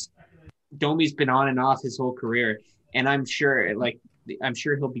because Domi's been on and off his whole career, and I'm sure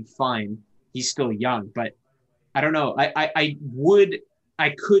he'll be fine. He's still young, but I don't know. I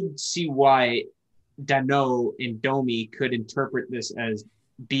could see why Danault and Domi could interpret this as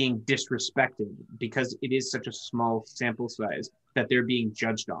being disrespected because it is such a small sample size that they're being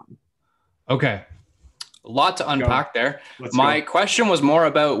judged on. Okay. A lot to unpack there. My question was more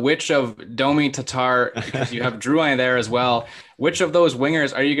about which of Domi, Tatar, because you have Drouin there as well. Which of those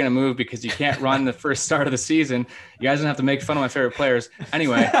wingers are you going to move because you can't run the first start of the season? You guys don't have to make fun of my favorite players.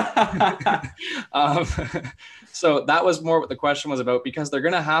 Anyway, so that was more what the question was about because they're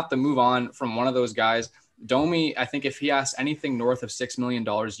going to have to move on from one of those guys. Domi, I think if he asks anything north of $6 million,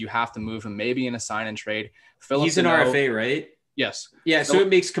 you have to move him, maybe in a sign and trade. He's an RFA, right? Yes. Yeah, so it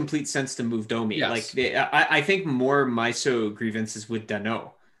makes complete sense to move Domi. Yes. I think more MISO grievances with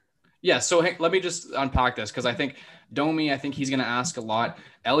Danault. Yeah, so hey, let me just unpack this because I think Domi, he's going to ask a lot.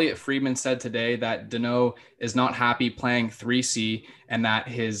 Elliot Friedman said today that Danault is not happy playing 3C and that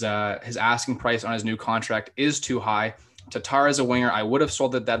his asking price on his new contract is too high. Tatar is a winger I would have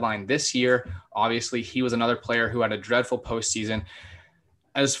sold the deadline this year. Obviously, he was another player who had a dreadful postseason.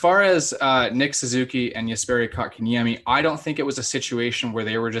 As far as Nick Suzuki and Jesperi Kotkaniemi, I don't think it was a situation where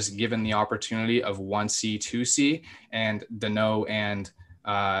they were just given the opportunity of 1C, 2C, and Danault and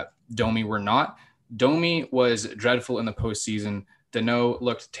Domi were not. Domi was dreadful in the postseason. Danault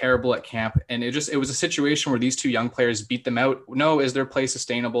looked terrible at camp, and it was a situation where these two young players beat them out. No, is their play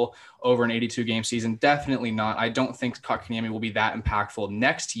sustainable over an 82-game season? Definitely not. I don't think Kotkaniemi will be that impactful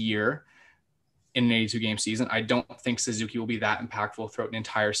next year in an 82-game season. I don't think Suzuki will be that impactful throughout an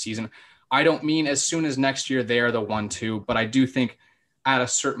entire season. I don't mean as soon as next year they are the 1-2, but I do think at a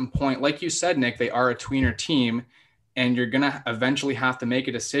certain point, like you said, Nick, they are a tweener team, and you're going to eventually have to make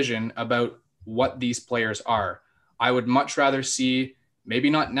a decision about what these players are. I would much rather see, maybe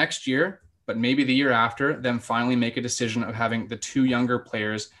not next year, but maybe the year after, them finally make a decision of having the two younger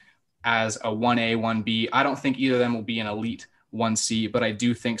players as a 1A, 1B. I don't think either of them will be an elite 1C, but I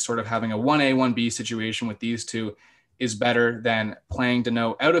do think sort of having a 1A, 1B situation with these two is better than playing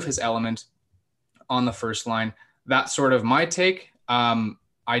Danault out of his element on the first line. That's sort of my take.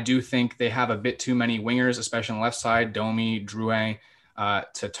 I do think they have a bit too many wingers, especially on the left side, Domi, Drouin,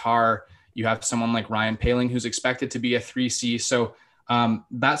 Tatar. You have someone like Ryan Poehling who's expected to be a 3C. So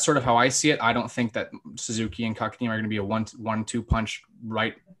that's sort of how I see it. I don't think that Suzuki and Kotkaniemi are going to be a 1-2 punch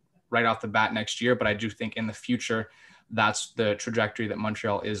right off the bat next year, but I do think in the future, that's the trajectory that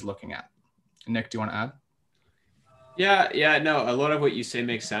Montreal is looking at. Nick, do you want to add? Yeah, no, a lot of what you say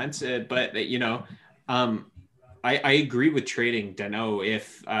makes sense, but I agree with trading Danault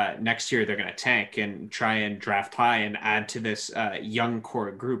if next year they're going to tank and try and draft high and add to this young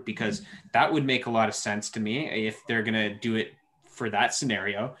core group, because that would make a lot of sense to me if they're going to do it for that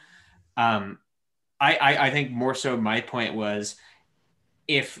scenario. I think more so my point was,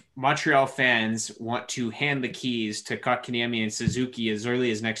 if Montreal fans want to hand the keys to Kotkaniemi and Suzuki as early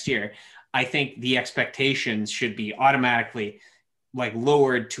as next year, I think the expectations should be automatically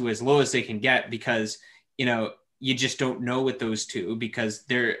lowered to as low as they can get, because, you just don't know with those two, because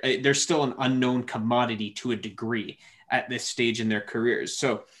they're still an unknown commodity to a degree at this stage in their careers.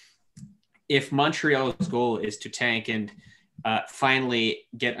 So if Montreal's goal is to tank and finally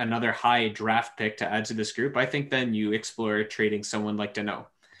get another high draft pick to add to this group, I think then you explore trading someone like Danault.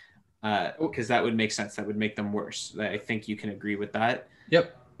 Because that would make sense. That would make them worse. I think you can agree with that.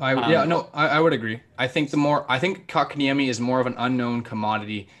 Yep. I would agree. I think Kotkaniemi is more of an unknown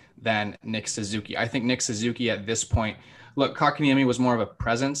commodity than Nick Suzuki. I think Nick Suzuki at this point, look, Kotkaniemi was more of a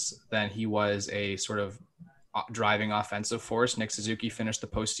presence than he was a sort of driving offensive force. Nick Suzuki finished the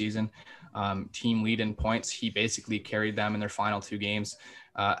postseason team lead in points. He basically carried them in their final 2 games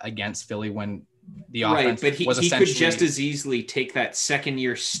against Philly when the offense but he could just as easily take that second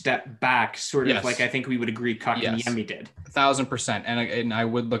year step back, sort of like I think we would agree Kotkaniemi did. 1,000%. And I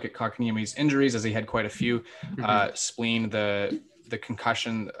would look at Kotkaniemi's injuries, as he had quite a few, spleen, the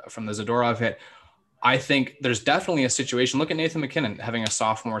concussion from the Zadorov hit. I think there's definitely a situation. Look at Nathan MacKinnon having a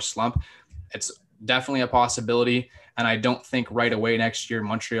sophomore slump. It's definitely a possibility. And I don't think right away next year,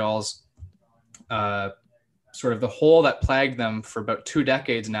 Montreal's sort of the hole that plagued them for about 2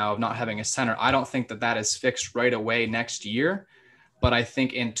 decades now of not having a center. I don't think that is fixed right away next year, but I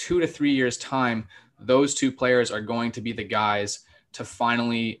think in 2 to 3 years time, those 2 players are going to be the guys to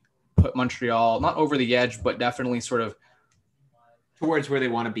finally put Montreal, not over the edge, but definitely sort of towards where they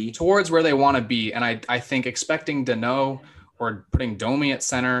want to be. And I think expecting Danault or putting Domi at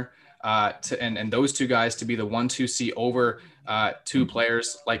center and those 2 guys to be the 1-2C over 2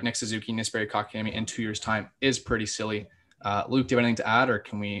 players like Nick Suzuki, Jesperi Kotkaniemi in 2 years' time is pretty silly. Luke, do you have anything to add, or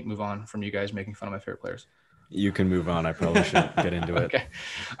can we move on from you guys making fun of my favorite players? You can move on. I probably shouldn't get into it. Okay.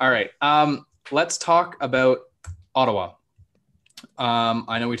 All right. Let's talk about Ottawa.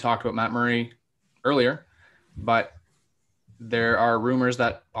 I know we talked about Matt Murray earlier, but there are rumors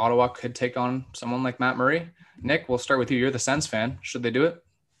that Ottawa could take on someone like Matt Murray. Nick, we'll start with you. You're the Sens fan. Should they do it?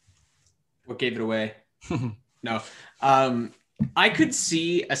 What gave it away? No. I could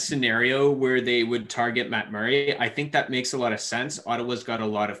see a scenario where they would target Matt Murray. I think that makes a lot of sense. Ottawa's got a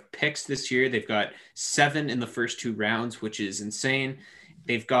lot of picks this year. They've got 7 in the first 2 rounds, which is insane.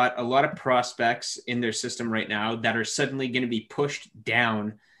 They've got a lot of prospects in their system right now that are suddenly going to be pushed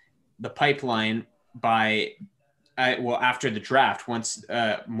down the pipeline by after the draft, once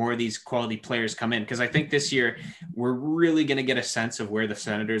more of these quality players come in. Because I think this year we're really going to get a sense of where the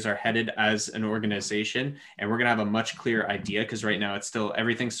Senators are headed as an organization, and we're going to have a much clearer idea, because right now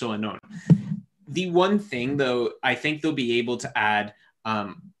everything's still unknown. The one thing, though, I think they'll be able to add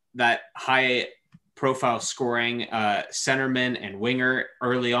that high profile scoring centerman and winger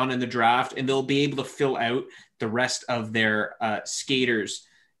early on in the draft, and they'll be able to fill out the rest of their skaters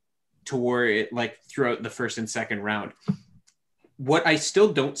toward throughout the first and second round. What I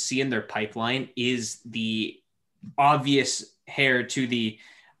still don't see in their pipeline is the obvious hair to the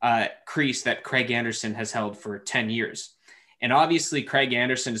crease that Craig Anderson has held for 10 years. And obviously Craig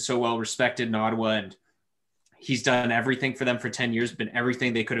Anderson is so well respected in Ottawa, and he's done everything for them for 10 years, been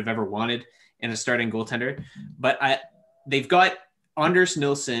everything they could have ever wanted in a starting goaltender. But they've got Anders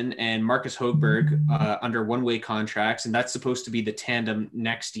Nilsson and Marcus Högberg under one-way contracts, and that's supposed to be the tandem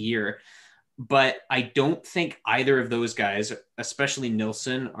next year. But I don't think either of those guys, especially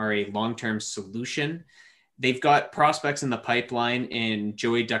Nilsson, are a long-term solution. They've got prospects in the pipeline in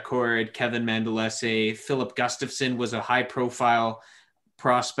Joey Daccord, Kevin Mandolese. Philip Gustafsson was a high-profile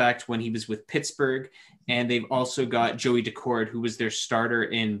prospect when he was with Pittsburgh. And they've also got Joey Daccord, who was their starter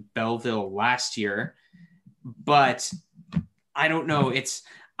in Belleville last year. But I don't know.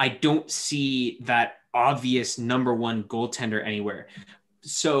 I don't see that obvious number one goaltender anywhere.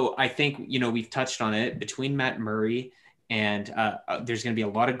 So I think, we've touched on it between Matt Murray and there's going to be a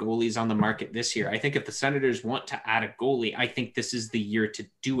lot of goalies on the market this year. I think if the Senators want to add a goalie, I think this is the year to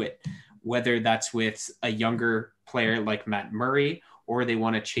do it, whether that's with a younger player like Matt Murray, or they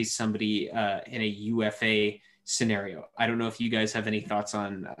want to chase somebody in a UFA scenario. I don't know if you guys have any thoughts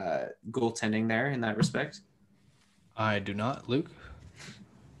on goaltending there in that respect. I do not. Luke?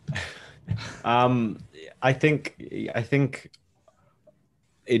 I think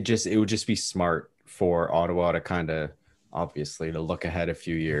it would just be smart for Ottawa to kind of obviously to look ahead a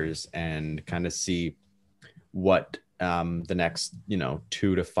few years and kind of see what the next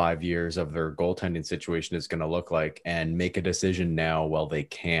 2 to 5 years of their goaltending situation is going to look like, and make a decision now while they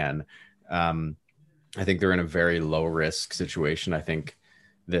can. I think they're in a very low risk situation. I think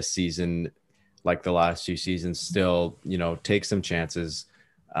this season, like the last 2 seasons, still take some chances.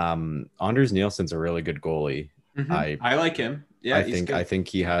 Anders Nielsen's a really good goalie. Mm-hmm. I like him. Yeah, I think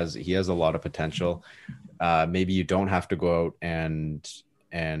he has a lot of potential. Maybe you don't have to go out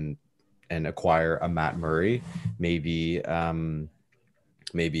and acquire a Matt Murray. Maybe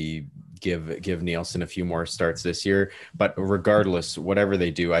give Nielsen a few more starts this year. But regardless, whatever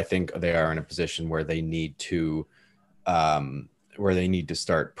they do, I think they are in a position where they need to where they need to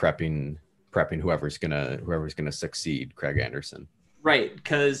start prepping whoever's gonna succeed Craig Anderson. Right,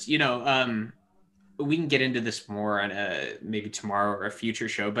 because we can get into this more on maybe tomorrow or a future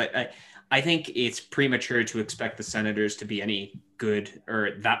show, but I think it's premature to expect the Senators to be any good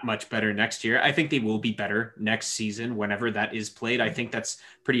or that much better next year. I think they will be better next season whenever that is played. I think that's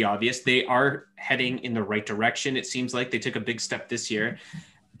pretty obvious. They are heading in the right direction. It seems like they took a big step this year,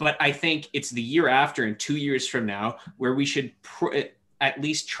 but I think it's the year after and 2 years from now where we should at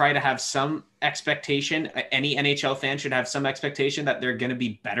least try to have some expectation. Any NHL fan should have some expectation that they're going to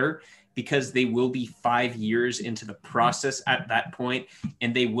be better, because they will be 5 years into the process at that point,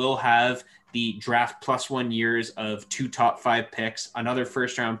 and they will have the draft plus 1 years of 2 top 5 picks, another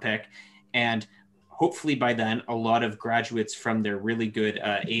first round pick, and hopefully by then a lot of graduates from their really good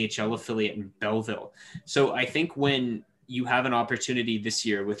AHL affiliate in Belleville. So I think when you have an opportunity this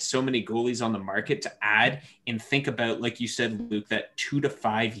year with so many goalies on the market to add and think about, like you said, Luke, that 2 to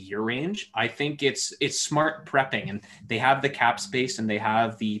 5 year range, I think it's smart prepping, and they have the cap space and they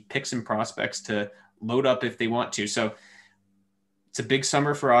have the picks and prospects to load up if they want to. So it's a big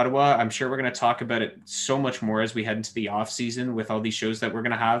summer for Ottawa. I'm sure we're going to talk about it so much more as we head into the off season with all these shows that we're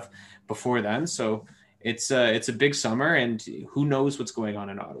going to have before then. So it's a big summer, and who knows what's going on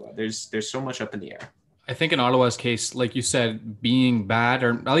in Ottawa. There's so much up in the air. I think in Ottawa's case, like you said, being bad,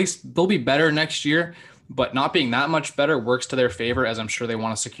 or at least they'll be better next year, but not being that much better works to their favor, as I'm sure they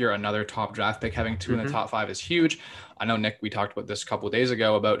want to secure another top draft pick. Having 2 in the top 5 is huge. I know, Nick, we talked about this a couple of days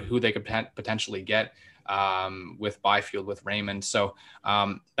ago about who they could potentially get with Byfield, with Raymond. So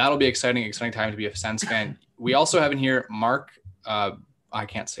that'll be exciting time to be a Sens fan. We also have in here Mark, I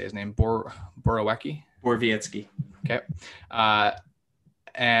can't say his name, Borowiecki. Okay.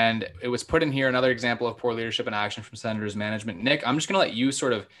 And it was put in here, another example of poor leadership and action from Senators management. Nick, I'm just going to let you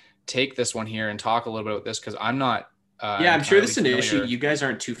sort of take this one here and talk a little bit about this, because I'm not. I'm sure this is an issue you guys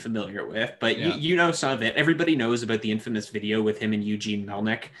aren't too familiar with, but you know some of it. Everybody knows about the infamous video with him and Eugene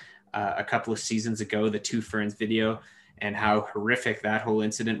Melnyk a couple of seasons ago, the Two Ferns video, and how horrific that whole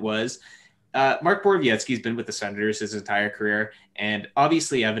incident was. Mark Borowiecki's been with the Senators his entire career, and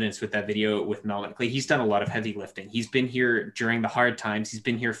obviously evidence with that video with Melnyk. He's done a lot of heavy lifting. He's been here during the hard times. He's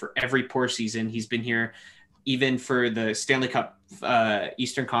been here for every poor season. He's been here even for the Stanley Cup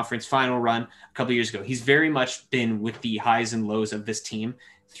Eastern Conference final run a couple of years ago. He's very much been with the highs and lows of this team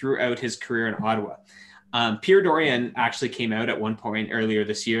throughout his career in Ottawa. Pierre Dorion actually came out at one point earlier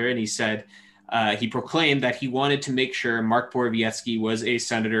this year, and he said, he proclaimed that he wanted to make sure Mark Borowiecki was a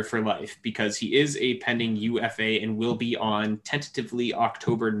Senator for life, because he is a pending UFA and will be on tentatively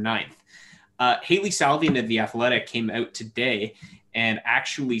October 9th. Haley Salvian of The Athletic came out today and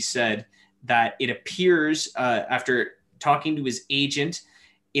actually said that it appears, after talking to his agent,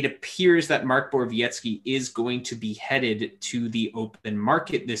 it appears that Mark Borowiecki is going to be headed to the open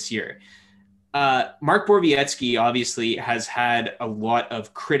market this year. Mark Borowiecki obviously has had a lot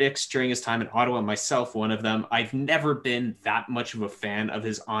of critics during his time in Ottawa, myself one of them. I've never been that much of a fan of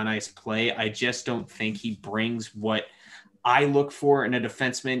his on-ice play. I just don't think he brings what I look for in a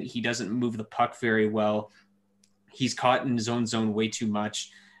defenseman. He doesn't move the puck very well. He's caught in his own zone way too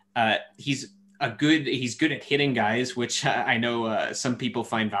much. He's good at hitting guys, which I know some people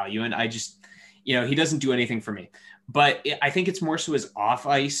find value in. I just, he doesn't do anything for me. But I think it's more so his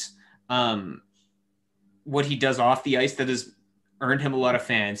off-ice, what he does off the ice that has earned him a lot of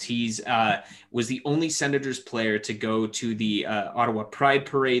fans. He's was the only Senators player to go to the Ottawa Pride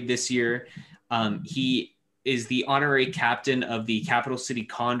Parade this year. He is the honorary captain of the Capital City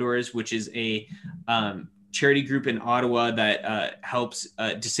Condors, which is a charity group in Ottawa that helps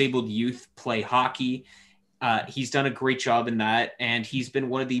disabled youth play hockey. He's done a great job in that, and he's been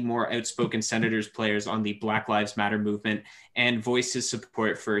one of the more outspoken Senators players on the Black Lives Matter movement and voiced his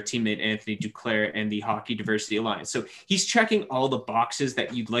support for teammate Anthony Duclair and the Hockey Diversity Alliance. So he's checking all the boxes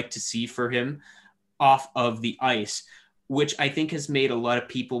that you'd like to see for him off of the ice, which I think has made a lot of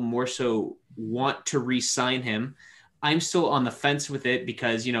people more so want to re-sign him. I'm still on the fence with it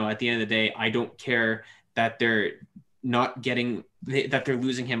because, at the end of the day, I don't care that they're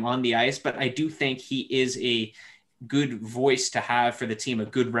losing him on the ice, but I do think he is a good voice to have for the team, a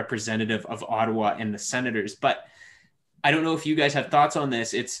good representative of Ottawa and the Senators. But I don't know if you guys have thoughts on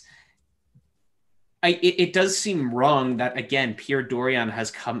this. It does seem wrong that, again, Pierre Dorion has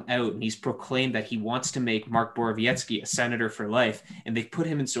come out and he's proclaimed that he wants to make Mark Borowiecki a Senator for life, and they've put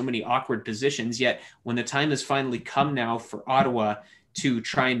him in so many awkward positions. Yet when the time has finally come now for Ottawa to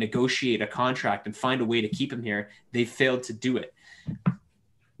try and negotiate a contract and find a way to keep him here, they failed to do it.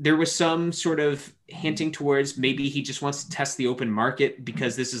 There was some sort of hinting towards maybe he just wants to test the open market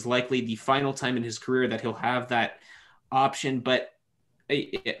because this is likely the final time in his career that he'll have that option, but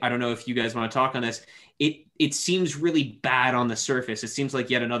I don't know if you guys want to talk on this. It seems really bad on the surface. It seems like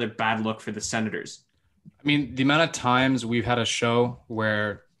yet another bad look for the Senators. I mean, the amount of times we've had a show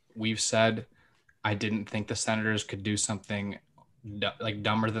where we've said, I didn't think the Senators could do something like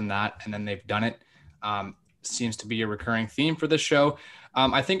dumber than that, and then they've done it. Seems to be a recurring theme for this show.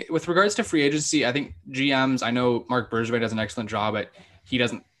 I think with regards to free agency, I think GMs, I know Mark Bergevin does an excellent job at, he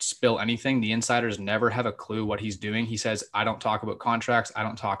doesn't spill anything. The insiders never have a clue what he's doing. He says, I don't talk about contracts. I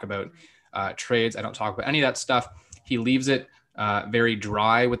don't talk about trades. I don't talk about any of that stuff. He leaves it very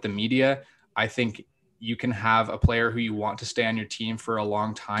dry with the media. I think you can have a player who you want to stay on your team for a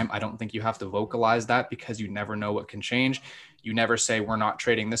long time. I don't think you have to vocalize that, because you never know what can change. You never say we're not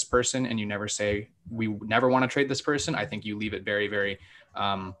trading this person, and you never say we never want to trade this person. I think you leave it very, very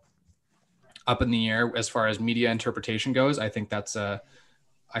up in the air as far as media interpretation goes. I think that's a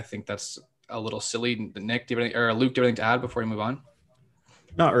little silly. Nick, do you have anything, or Luke, do you have anything to add before we move on?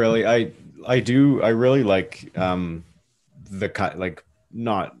 Not really. I really like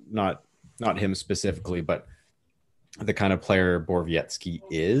not him specifically, but the kind of player Borowiecki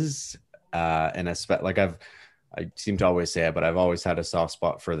is, and I seem to always say it, but I've always had a soft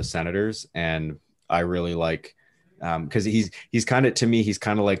spot for the Senators, and I really like, because he's kind of, to me, he's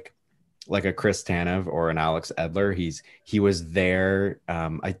kind of like a Chris Tanev or an Alex Edler. He was there.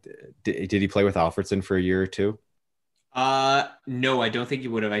 Did he play with Alfredsson for a year or two? No, I don't think he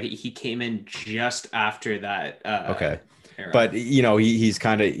would have. He came in just after that. Okay. Era. But he's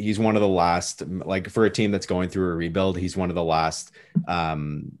one of the last, like, for a team that's going through a rebuild, he's one of the last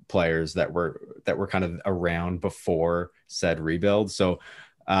players that were kind of around before said rebuild. So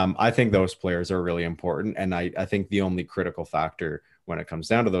I think those players are really important, and I think the only critical factor when it comes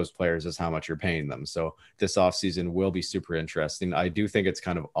down to those players is how much you're paying them. So this offseason will be super interesting. I do think it's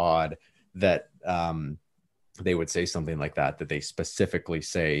kind of odd that they would say something like that they specifically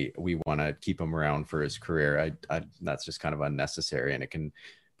say we want to keep him around for his career. That's just kind of unnecessary, and it can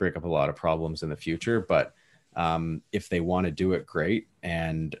break up a lot of problems in the future. But if they want to do it, great,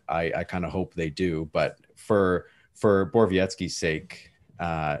 and I kind of hope they do. But for Borowiecki's sake,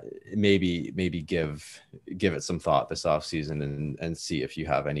 maybe give it some thought this offseason and see if you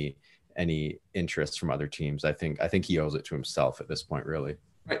have any interest from other teams. I think he owes it to himself at this point, really.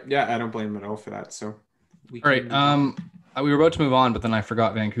 Right. Yeah, I don't blame him at all for that. So. All right. We were about to move on, but then I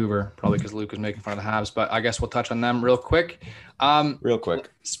forgot Vancouver, probably because Luke was making fun of the Habs. But I guess we'll touch on them real quick. Real quick.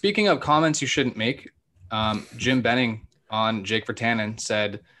 Speaking of comments you shouldn't make, Jim Benning on Jake Virtanen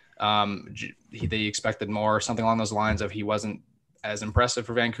said they expected more, or something along those lines of he wasn't as impressive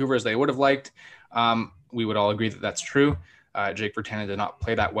for Vancouver as they would have liked. We would all agree that that's true. Jake Virtanen did not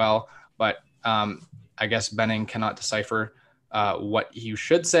play that well, but I guess Benning cannot decipher what you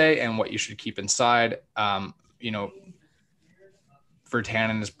should say and what you should keep inside.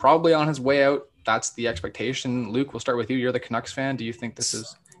 Virtanen is probably on his way out. That's the expectation. Luke, we'll start with you. You're the Canucks fan. Do you think this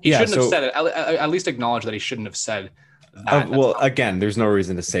is... He shouldn't have said it. At least acknowledge that he shouldn't have said that. Well, again, there's no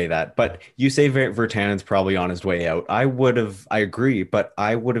reason to say that. But you say Virtanen's probably on his way out. I agree, but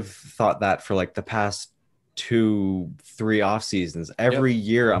I would have thought that for like the past 2-3 off seasons. Every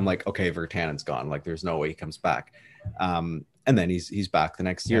year I'm like, okay, Virtanen's gone. Like, there's no way he comes back. And then he's back the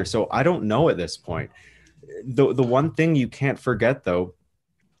next year. So I don't know at this point. The one thing you can't forget, though,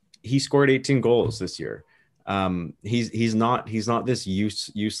 he scored 18 goals this year. He's not this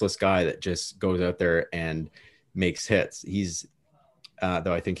useless guy that just goes out there and makes hits. He's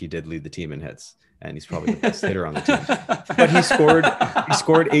though I think he did lead the team in hits, and he's probably the best hitter on the team. But he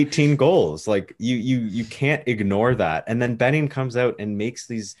scored 18 goals. Like, you can't ignore that. And then Benning comes out and makes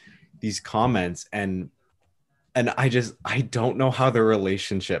these comments, and I don't know how the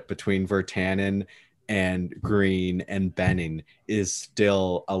relationship between Virtanen and Green and Benning is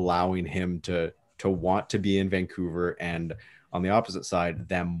still allowing him to want to be in Vancouver, and on the opposite side,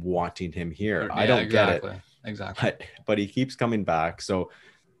 them wanting him here. Yeah, I don't get it. Exactly. But he keeps coming back. So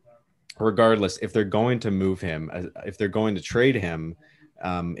regardless, if they're going to move him, if they're going to trade him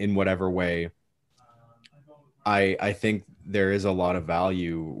in whatever way, I think there is a lot of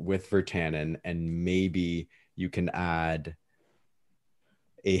value with Virtanen, and maybe you can add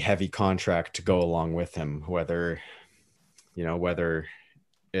a heavy contract to go along with him, whether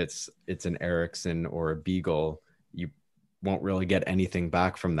it's an Eriksson or a Beagle. You won't really get anything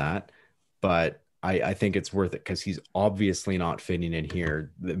back from that, but I think it's worth it because he's obviously not fitting in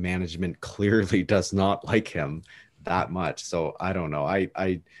here. The management clearly does not like him that much. So I don't know. I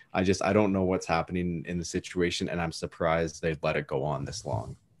don't know what's happening in the situation, and I'm surprised they've let it go on this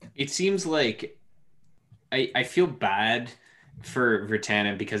long. It seems like I feel bad for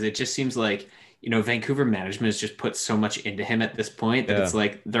Virtanen because it just seems like Vancouver management has just put so much into him at this point that Yeah. it's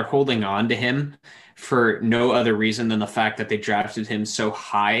like they're holding on to him for no other reason than the fact that they drafted him so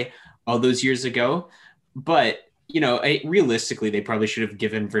high all those years ago. But, realistically, they probably should have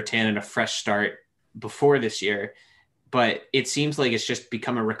given Virtanen a fresh start before this year. But it seems like it's just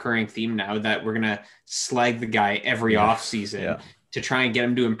become a recurring theme now that we're going to slag the guy every offseason to try and get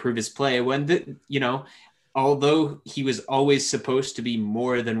him to improve his play when, although he was always supposed to be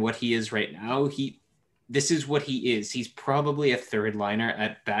more than what he is right now, this is what he is. He's probably a third liner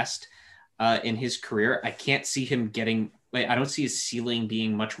at best in his career. I can't see him I don't see his ceiling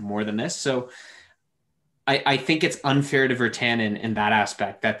being much more than this. So I think it's unfair to Virtanen in that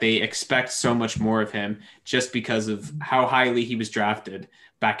aspect that they expect so much more of him just because of how highly he was drafted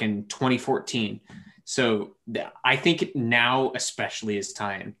back in 2014. So I think now especially is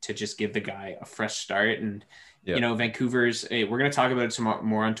time to just give the guy a fresh start. And, Vancouver's, we're going to talk about it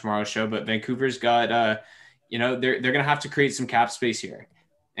more on tomorrow's show, but Vancouver's got, they're going to have to create some cap space here.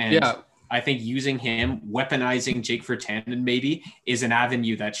 And I think using him, weaponizing Jake Virtanen maybe is an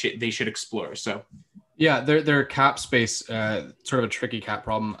avenue that they should explore. So yeah, their cap space, sort of a tricky cap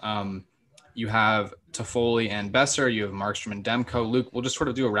problem. You have Toffoli and Besser. You have Markstrom and Demko. Luke, we'll just sort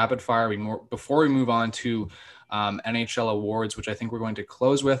of do a rapid fire before we move on to NHL awards, which I think we're going to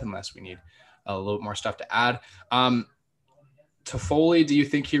close with, unless we need a little bit more stuff to add. Toffoli, do you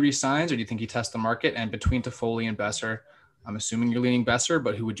think he resigns, or do you think he tests the market? And between Toffoli and Besser, I'm assuming you're leaning Besser,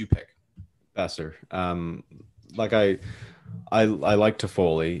 but who would you pick? Besser. I like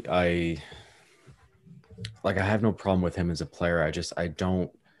Toffoli. I have no problem with him as a player.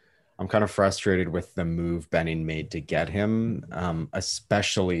 I'm kind of frustrated with the move Benning made to get him,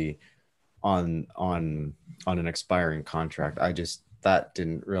 especially on an expiring contract. That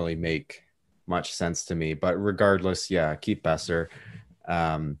didn't really make much sense to me, but regardless, keep Besser.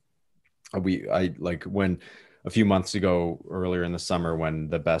 When a few months ago, earlier in the summer, when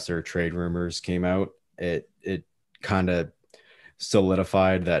the Besser trade rumors came out, it kind of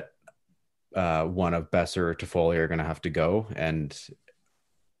solidified that one of Besser or Toffoli are going to have to go. And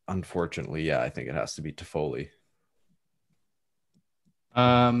unfortunately, I think it has to be Toffoli.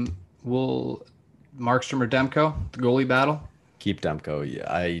 Will Markstrom or Demko, the goalie battle? Keep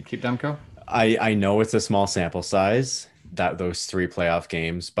Demko. Keep Demko. I know it's a small sample size, those 3 playoff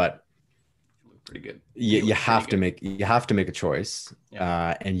games, but pretty good. You have to make a choice,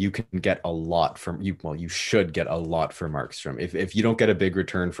 and you can get a lot from you. Well, you should get a lot for Markstrom. If you don't get a big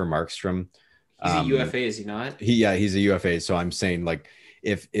return for Markstrom, he's a UFA, is he not? He's a UFA. So I'm saying, like,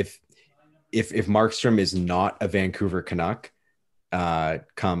 if Markstrom is not a Vancouver Canuck,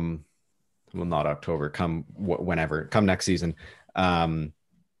 come October, come next season, and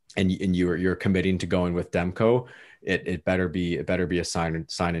you're committing to going with Demko, it better be a sign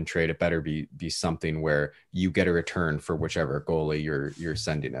and trade. It better be something where you get a return for whichever goalie you're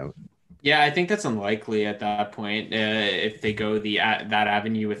sending out. Yeah, I think that's unlikely at that point. If they go that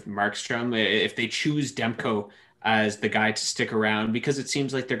avenue with Markstrom, if they choose Demko as the guy to stick around, because it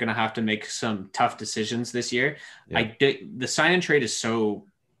seems like they're going to have to make some tough decisions this year. Yeah. The sign and trade is so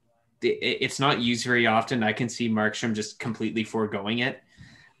it's not used very often. I can see Markstrom just completely foregoing it.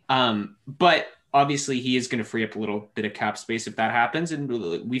 But obviously he is going to free up a little bit of cap space if that happens.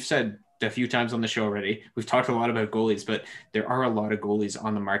 And we've said a few times on the show already, we've talked a lot about goalies, but there are a lot of goalies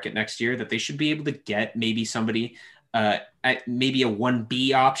on the market next year that they should be able to get maybe somebody at maybe a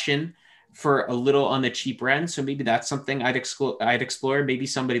 1B option for a little on the cheaper end. So maybe that's something I'd explore. Maybe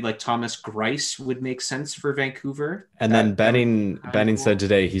somebody like Thomas Greiss would make sense for Vancouver. And then Benning said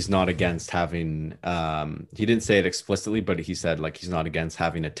today he's not against having, he didn't say it explicitly, but he said like he's not against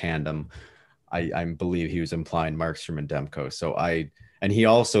having a tandem. I believe he was implying Markstrom and Demko. So and he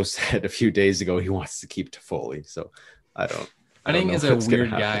also said a few days ago he wants to keep Toffoli. So I think is a weird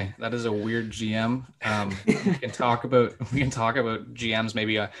guy. That is a weird GM. We can talk about GMs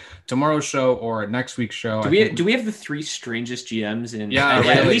maybe tomorrow's show or next week's show. Do we have the 3 strangest GMs in really.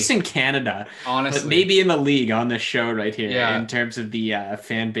 At least in Canada, honestly, but maybe in the league on the show right here in terms of the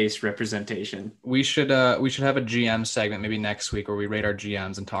fan base representation. We should have a GM segment maybe next week where we rate our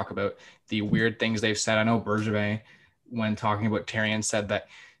GMs and talk about the weird things they've said. I know Bergevin, when talking about Therrien, said that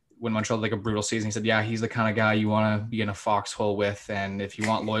when Montreal had like a brutal season, he said, yeah, he's the kind of guy you want to be in a foxhole with. And if you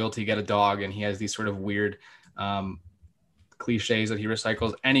want loyalty, get a dog. And he has these sort of weird cliches that he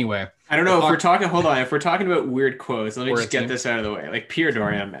recycles. Anyway, I don't know if we're talking about weird quotes, let me just get this out of the way. Like Pierre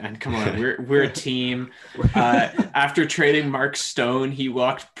Dorion, man, come on. We're a team. After trading Mark Stone, he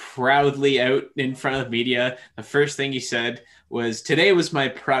walked proudly out in front of the media. The first thing he said was today was my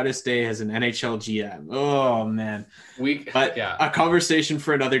proudest day as an NHL GM. Oh man. But a conversation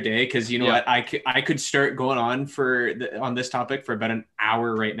for another day, because you know what, I could start going on on this topic for about an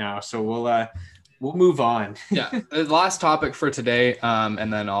hour right now. So we'll move on. Yeah, the last topic for today,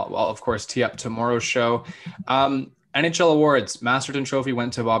 and then I'll of course tee up tomorrow's show. NHL awards. Masterton Trophy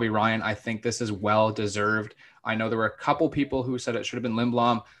went to Bobby Ryan. I think this is well deserved. I know there were a couple people who said it should have been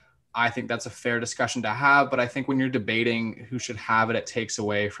Lindblom. I think that's a fair discussion to have, but I think when you're debating who should have it, it takes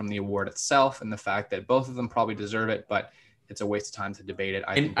away from the award itself and the fact that both of them probably deserve it, but it's a waste of time to debate it.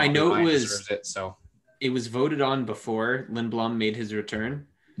 I know it was voted on before Lindblom made his return,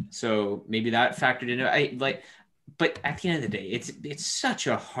 so maybe that factored into but at the end of the day, it's such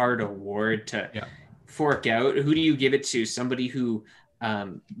a hard award to fork out. Who do you give it to? Somebody who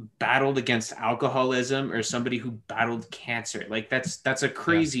battled against alcoholism or somebody who battled cancer? Like that's a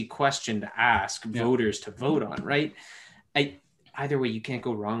crazy question to ask voters to vote on, right? Either way, you can't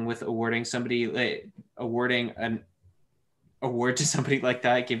go wrong with awarding an award to somebody like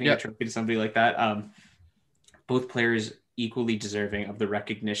that, giving a trophy to somebody like that. Both players equally deserving of the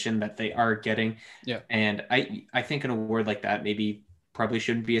recognition that they are getting. And I think an award like that probably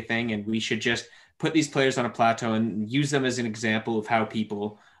shouldn't be a thing, and we should just put these players on a plateau and use them as an example of how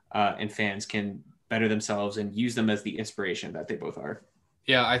people and fans can better themselves, and use them as the inspiration that they both are.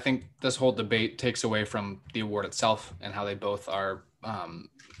 Yeah, I think this whole debate takes away from the award itself and how they both are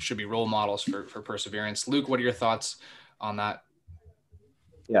should be role models for perseverance. Luke, what are your thoughts on that?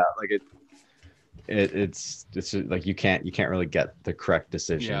 Yeah, like it's just like you can't really get the correct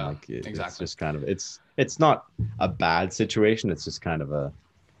decision. Exactly. It's just kind of it's not a bad situation. It's just kind of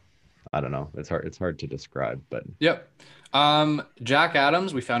I don't know. It's hard to describe, but Jack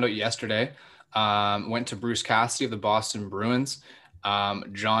Adams, we found out yesterday, went to Bruce Cassidy of the Boston Bruins.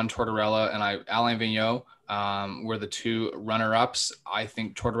 John Tortorella and Alain Vigneault were the two runner-ups. I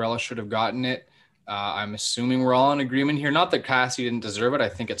think Tortorella should have gotten it. I'm assuming we're all in agreement here. Not that Cassidy didn't deserve it. I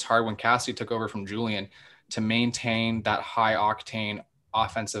think it's hard when Cassidy took over from Julian to maintain that high-octane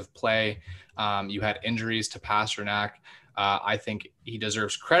offensive play. You had injuries to Pasternak. I think he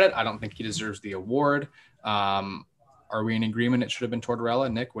deserves credit. I don't think he deserves the award. Are we in agreement it should have been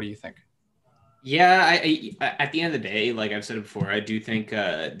Tortorella? Nick, what do you think? Yeah, I at the end of the day, like I've said it before, I do think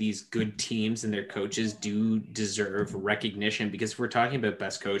these good teams and their coaches do deserve recognition, because if we're talking about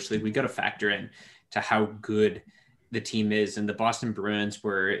best coach, like we got to factor in to how good the team is. And the Boston Bruins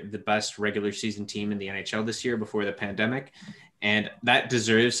were the best regular season team in the NHL this year before the pandemic, and that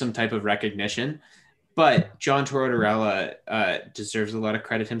deserves some type of recognition. But John Tortorella deserves a lot of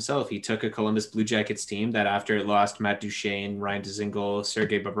credit himself. He took a Columbus Blue Jackets team that, after it lost Matt Duchene, Ryan Dzingel,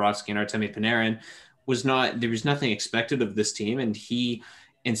 Sergei Bobrovsky, and Artemi Panarin, there was nothing expected of this team. And he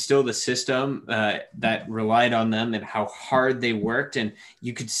instilled a system that relied on them and how hard they worked. And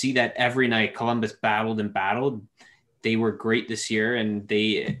you could see that every night Columbus battled and battled. They were great this year, and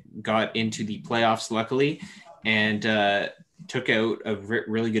they got into the playoffs, luckily, and took out a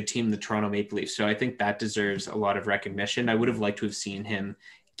really good team, the Toronto Maple Leafs. So I think that deserves a lot of recognition. I would have liked to have seen him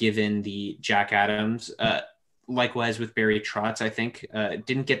given the Jack Adams. Likewise with Barry Trotz, I think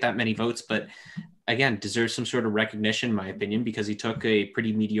didn't get that many votes, but again, deserves some sort of recognition, in my opinion, because he took a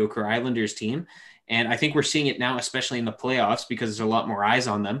pretty mediocre Islanders team. And I think we're seeing it now, especially in the playoffs, because there's a lot more eyes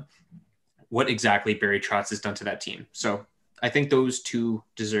on them, what exactly Barry Trotz has done to that team. So I think those two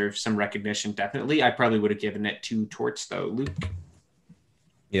deserve some recognition, definitely. I probably would have given it to Torts, though. Luke?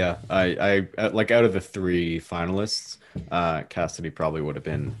 Yeah, I like, out of the three finalists, Cassidy probably would have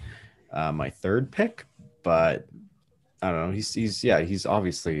been my third pick, but I don't know. He's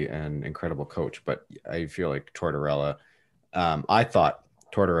obviously an incredible coach, but I feel like Tortorella, I thought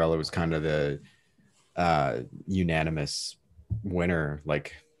Tortorella was kind of the unanimous winner,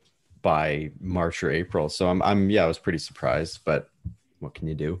 like by March or April. So I was pretty surprised, but what can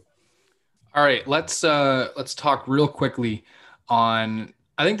you do? All right, let's talk real quickly on,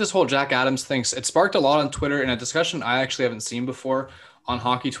 I think this whole Jack Adams thing, it sparked a lot on Twitter, in a discussion I actually haven't seen before on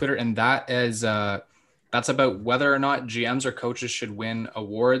hockey Twitter. And that is, that's about whether or not GMs or coaches should win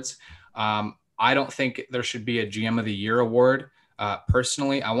awards. I don't think there should be a GM of the Year award.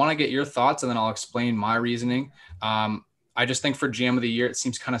 Personally, I want to get your thoughts, and then I'll explain my reasoning. I just think for GM of the Year, it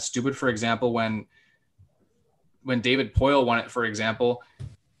seems kind of stupid. For example, when David Poile won it, for example,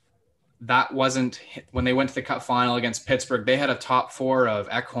 that wasn't when they went to the Cup final against Pittsburgh. They had a top four of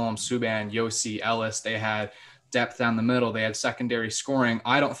Ekholm, Subban, Yossi, Ellis. They had depth down the middle. They had secondary scoring.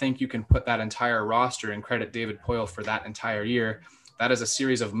 I don't think you can put that entire roster and credit David Poile for that entire year. That is a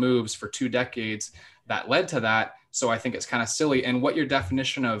series of moves for 2 decades that led to that. So I think it's kind of silly. And what your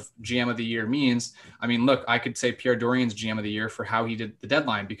definition of GM of the year means, I mean, look, I could say Pierre Dorian's GM of the year for how he did the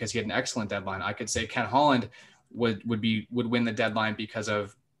deadline because he had an excellent deadline. I could say Ken Holland would win the deadline because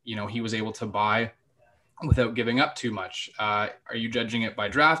of, he was able to buy without giving up too much. Are you judging it by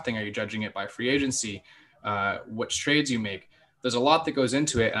drafting? Are you judging it by free agency? Which trades you make? There's a lot that goes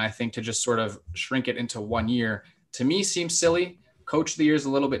into it. And I think to just sort of shrink it into 1 year, to me, seems silly. Coach of the year is a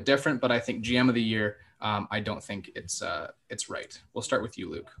little bit different, but I think GM of the year, I don't think it's right. We'll start with you,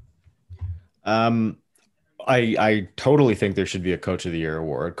 Luke. I totally think there should be a Coach of the Year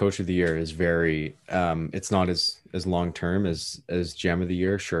award. Coach of the Year is very it's not as long term as GM of the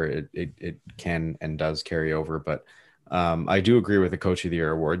Year. Sure, it can and does carry over, but I do agree with the Coach of the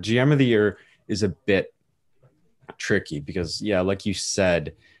Year award. GM of the Year is a bit tricky because, yeah, like you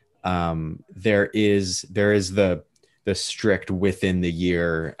said, there is the strict within the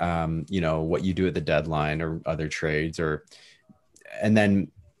year, what you do at the deadline or other trades, and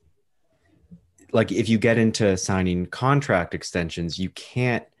then like if you get into signing contract extensions, you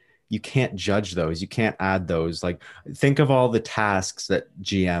can't judge those. You can't add those. Like think of all the tasks that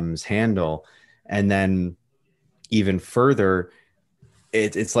GMs handle. And then even further,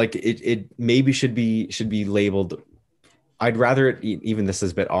 it's like it maybe should be labeled. I'd rather it, even this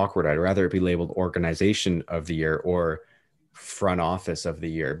is a bit awkward, I'd rather it be labeled organization of the year or front office of the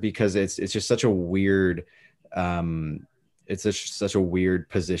year, because it's just such a weird such a weird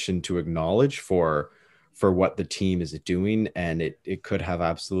position to acknowledge for what the team is doing. And it could have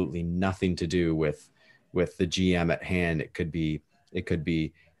absolutely nothing to do with the GM at hand. It could be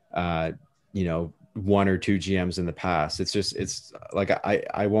one or two GMs in the past. It's like,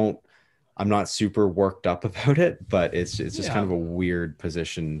 I'm not super worked up about it, but it's just kind of a weird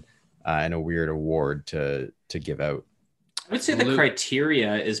position and a weird award to give out. I would say the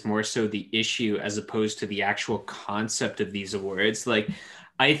criteria is more so the issue as opposed to the actual concept of these awards. Like,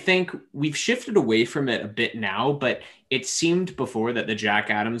 I think we've shifted away from it a bit now, but it seemed before that the Jack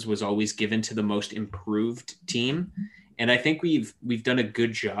Adams was always given to the most improved team. And I think we've done a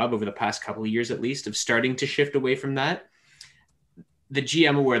good job over the past couple of years, at least, of starting to shift away from that. The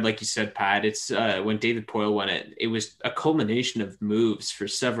GM award, like you said, Pat, it's when David Poile won it, it was a culmination of moves for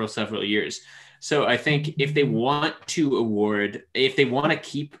several years. So I think if they want to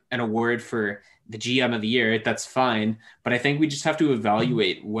keep an award for the GM of the year, that's fine. But I think we just have to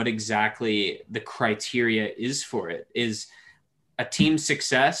evaluate what exactly the criteria is for it. Is a team's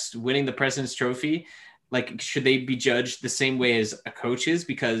success winning the President's Trophy, like, should they be judged the same way as a coach is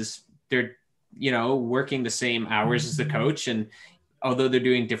because they're, working the same hours as the coach? And although they're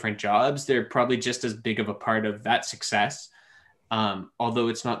doing different jobs, they're probably just as big of a part of that success. Although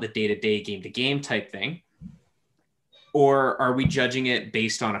it's not the day-to-day, game-to-game type thing. Or are we judging it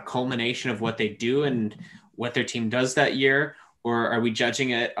based on a culmination of what they do and what their team does that year? Or are we judging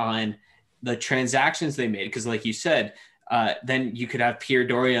it on the transactions they made? Because like you said, then you could have Pierre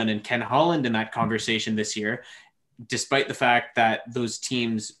Dorian and Ken Holland in that conversation this year, despite the fact that those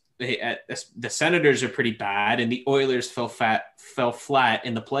teams, the Senators are pretty bad and the Oilers fell flat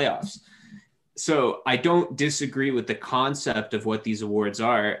in the playoffs. So I don't disagree with the concept of what these awards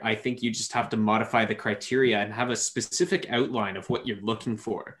are. I think you just have to modify the criteria and have a specific outline of what you're looking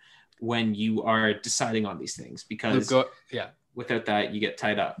for when you are deciding on these things, because without that, you get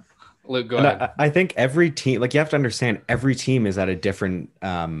tied up. Luke, go ahead. I think every team, like, you have to understand, every team is at a different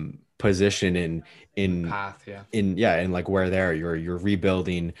position in path, and like where you're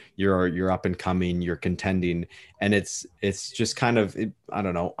rebuilding, you're up and coming, you're contending, and it's just kind of, I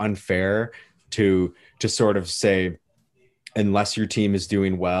don't know, unfair to sort of say, unless your team is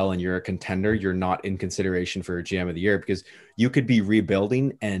doing well and you're a contender, you're not in consideration for a GM of the year, because you could be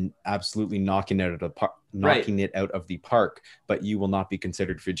rebuilding and absolutely knocking it out of the park, but you will not be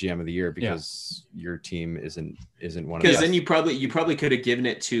considered for GM of the year because your team isn't one of. Because then you probably could have given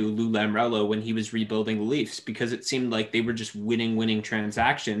it to Lou Lamoriello when he was rebuilding the Leafs, because it seemed like they were just winning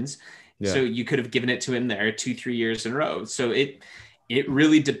transactions. Yeah. So you could have given it to him there 2-3 years in a row. So it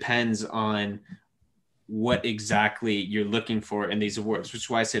really depends on what exactly you're looking for in these awards, which is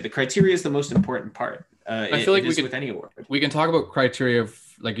why I say the criteria is the most important part. I feel like with any award. We can talk about criteria of,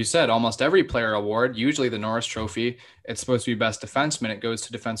 like you said, almost every player award. Usually the Norris Trophy, it's supposed to be best defenseman. It goes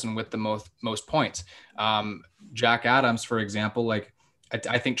to defenseman with the most points. Jack Adams, for example, like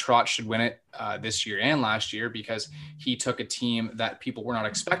I think Trotz should win it this year and last year, because he took a team that people were not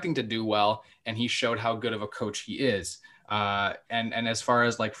expecting to do well, and he showed how good of a coach he is. And as far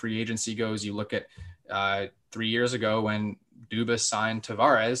as like free agency goes, you look at 3 years ago when Dubas signed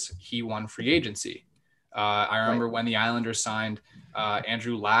Tavares, he won free agency. I remember when the Islanders signed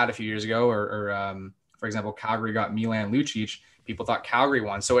Andrew Ladd a few years ago, or for example, Calgary got Milan Lucic. People thought Calgary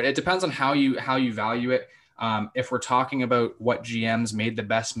won. So it depends on how you value it. If we're talking about what GMs made the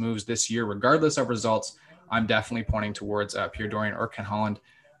best moves this year, regardless of results, I'm definitely pointing towards Pierre Dorion or Ken Holland.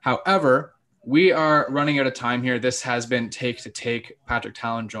 However, we are running out of time here. This has been Take to Take. Patrick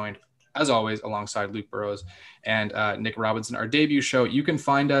Talon joined, as always, alongside Luke Burrows and Nick Robinson, our debut show. You can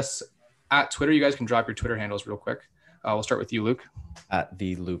find us at Twitter. You guys can drop your Twitter handles real quick. We'll start with you, Luke. At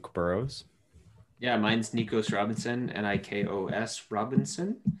the Luke Burrows. Yeah, mine's Nikos Robinson, Nikos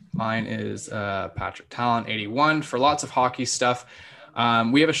Robinson. Mine is Patrick Talon, 81, for lots of hockey stuff.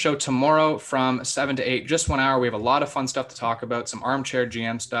 We have a show tomorrow from 7 to 8, just 1 hour. We have a lot of fun stuff to talk about, some armchair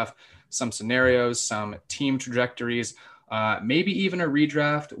GM stuff, some scenarios, some team trajectories, maybe even a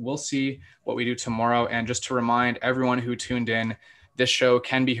redraft. We'll see what we do tomorrow. And just to remind everyone who tuned in, this show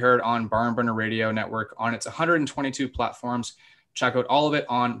can be heard on Barnburner Radio Network on its 122 platforms. Check out all of it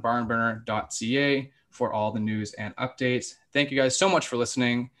on barnburner.ca for all the news and updates. Thank you guys so much for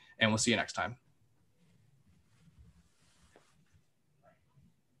listening, and we'll see you next time.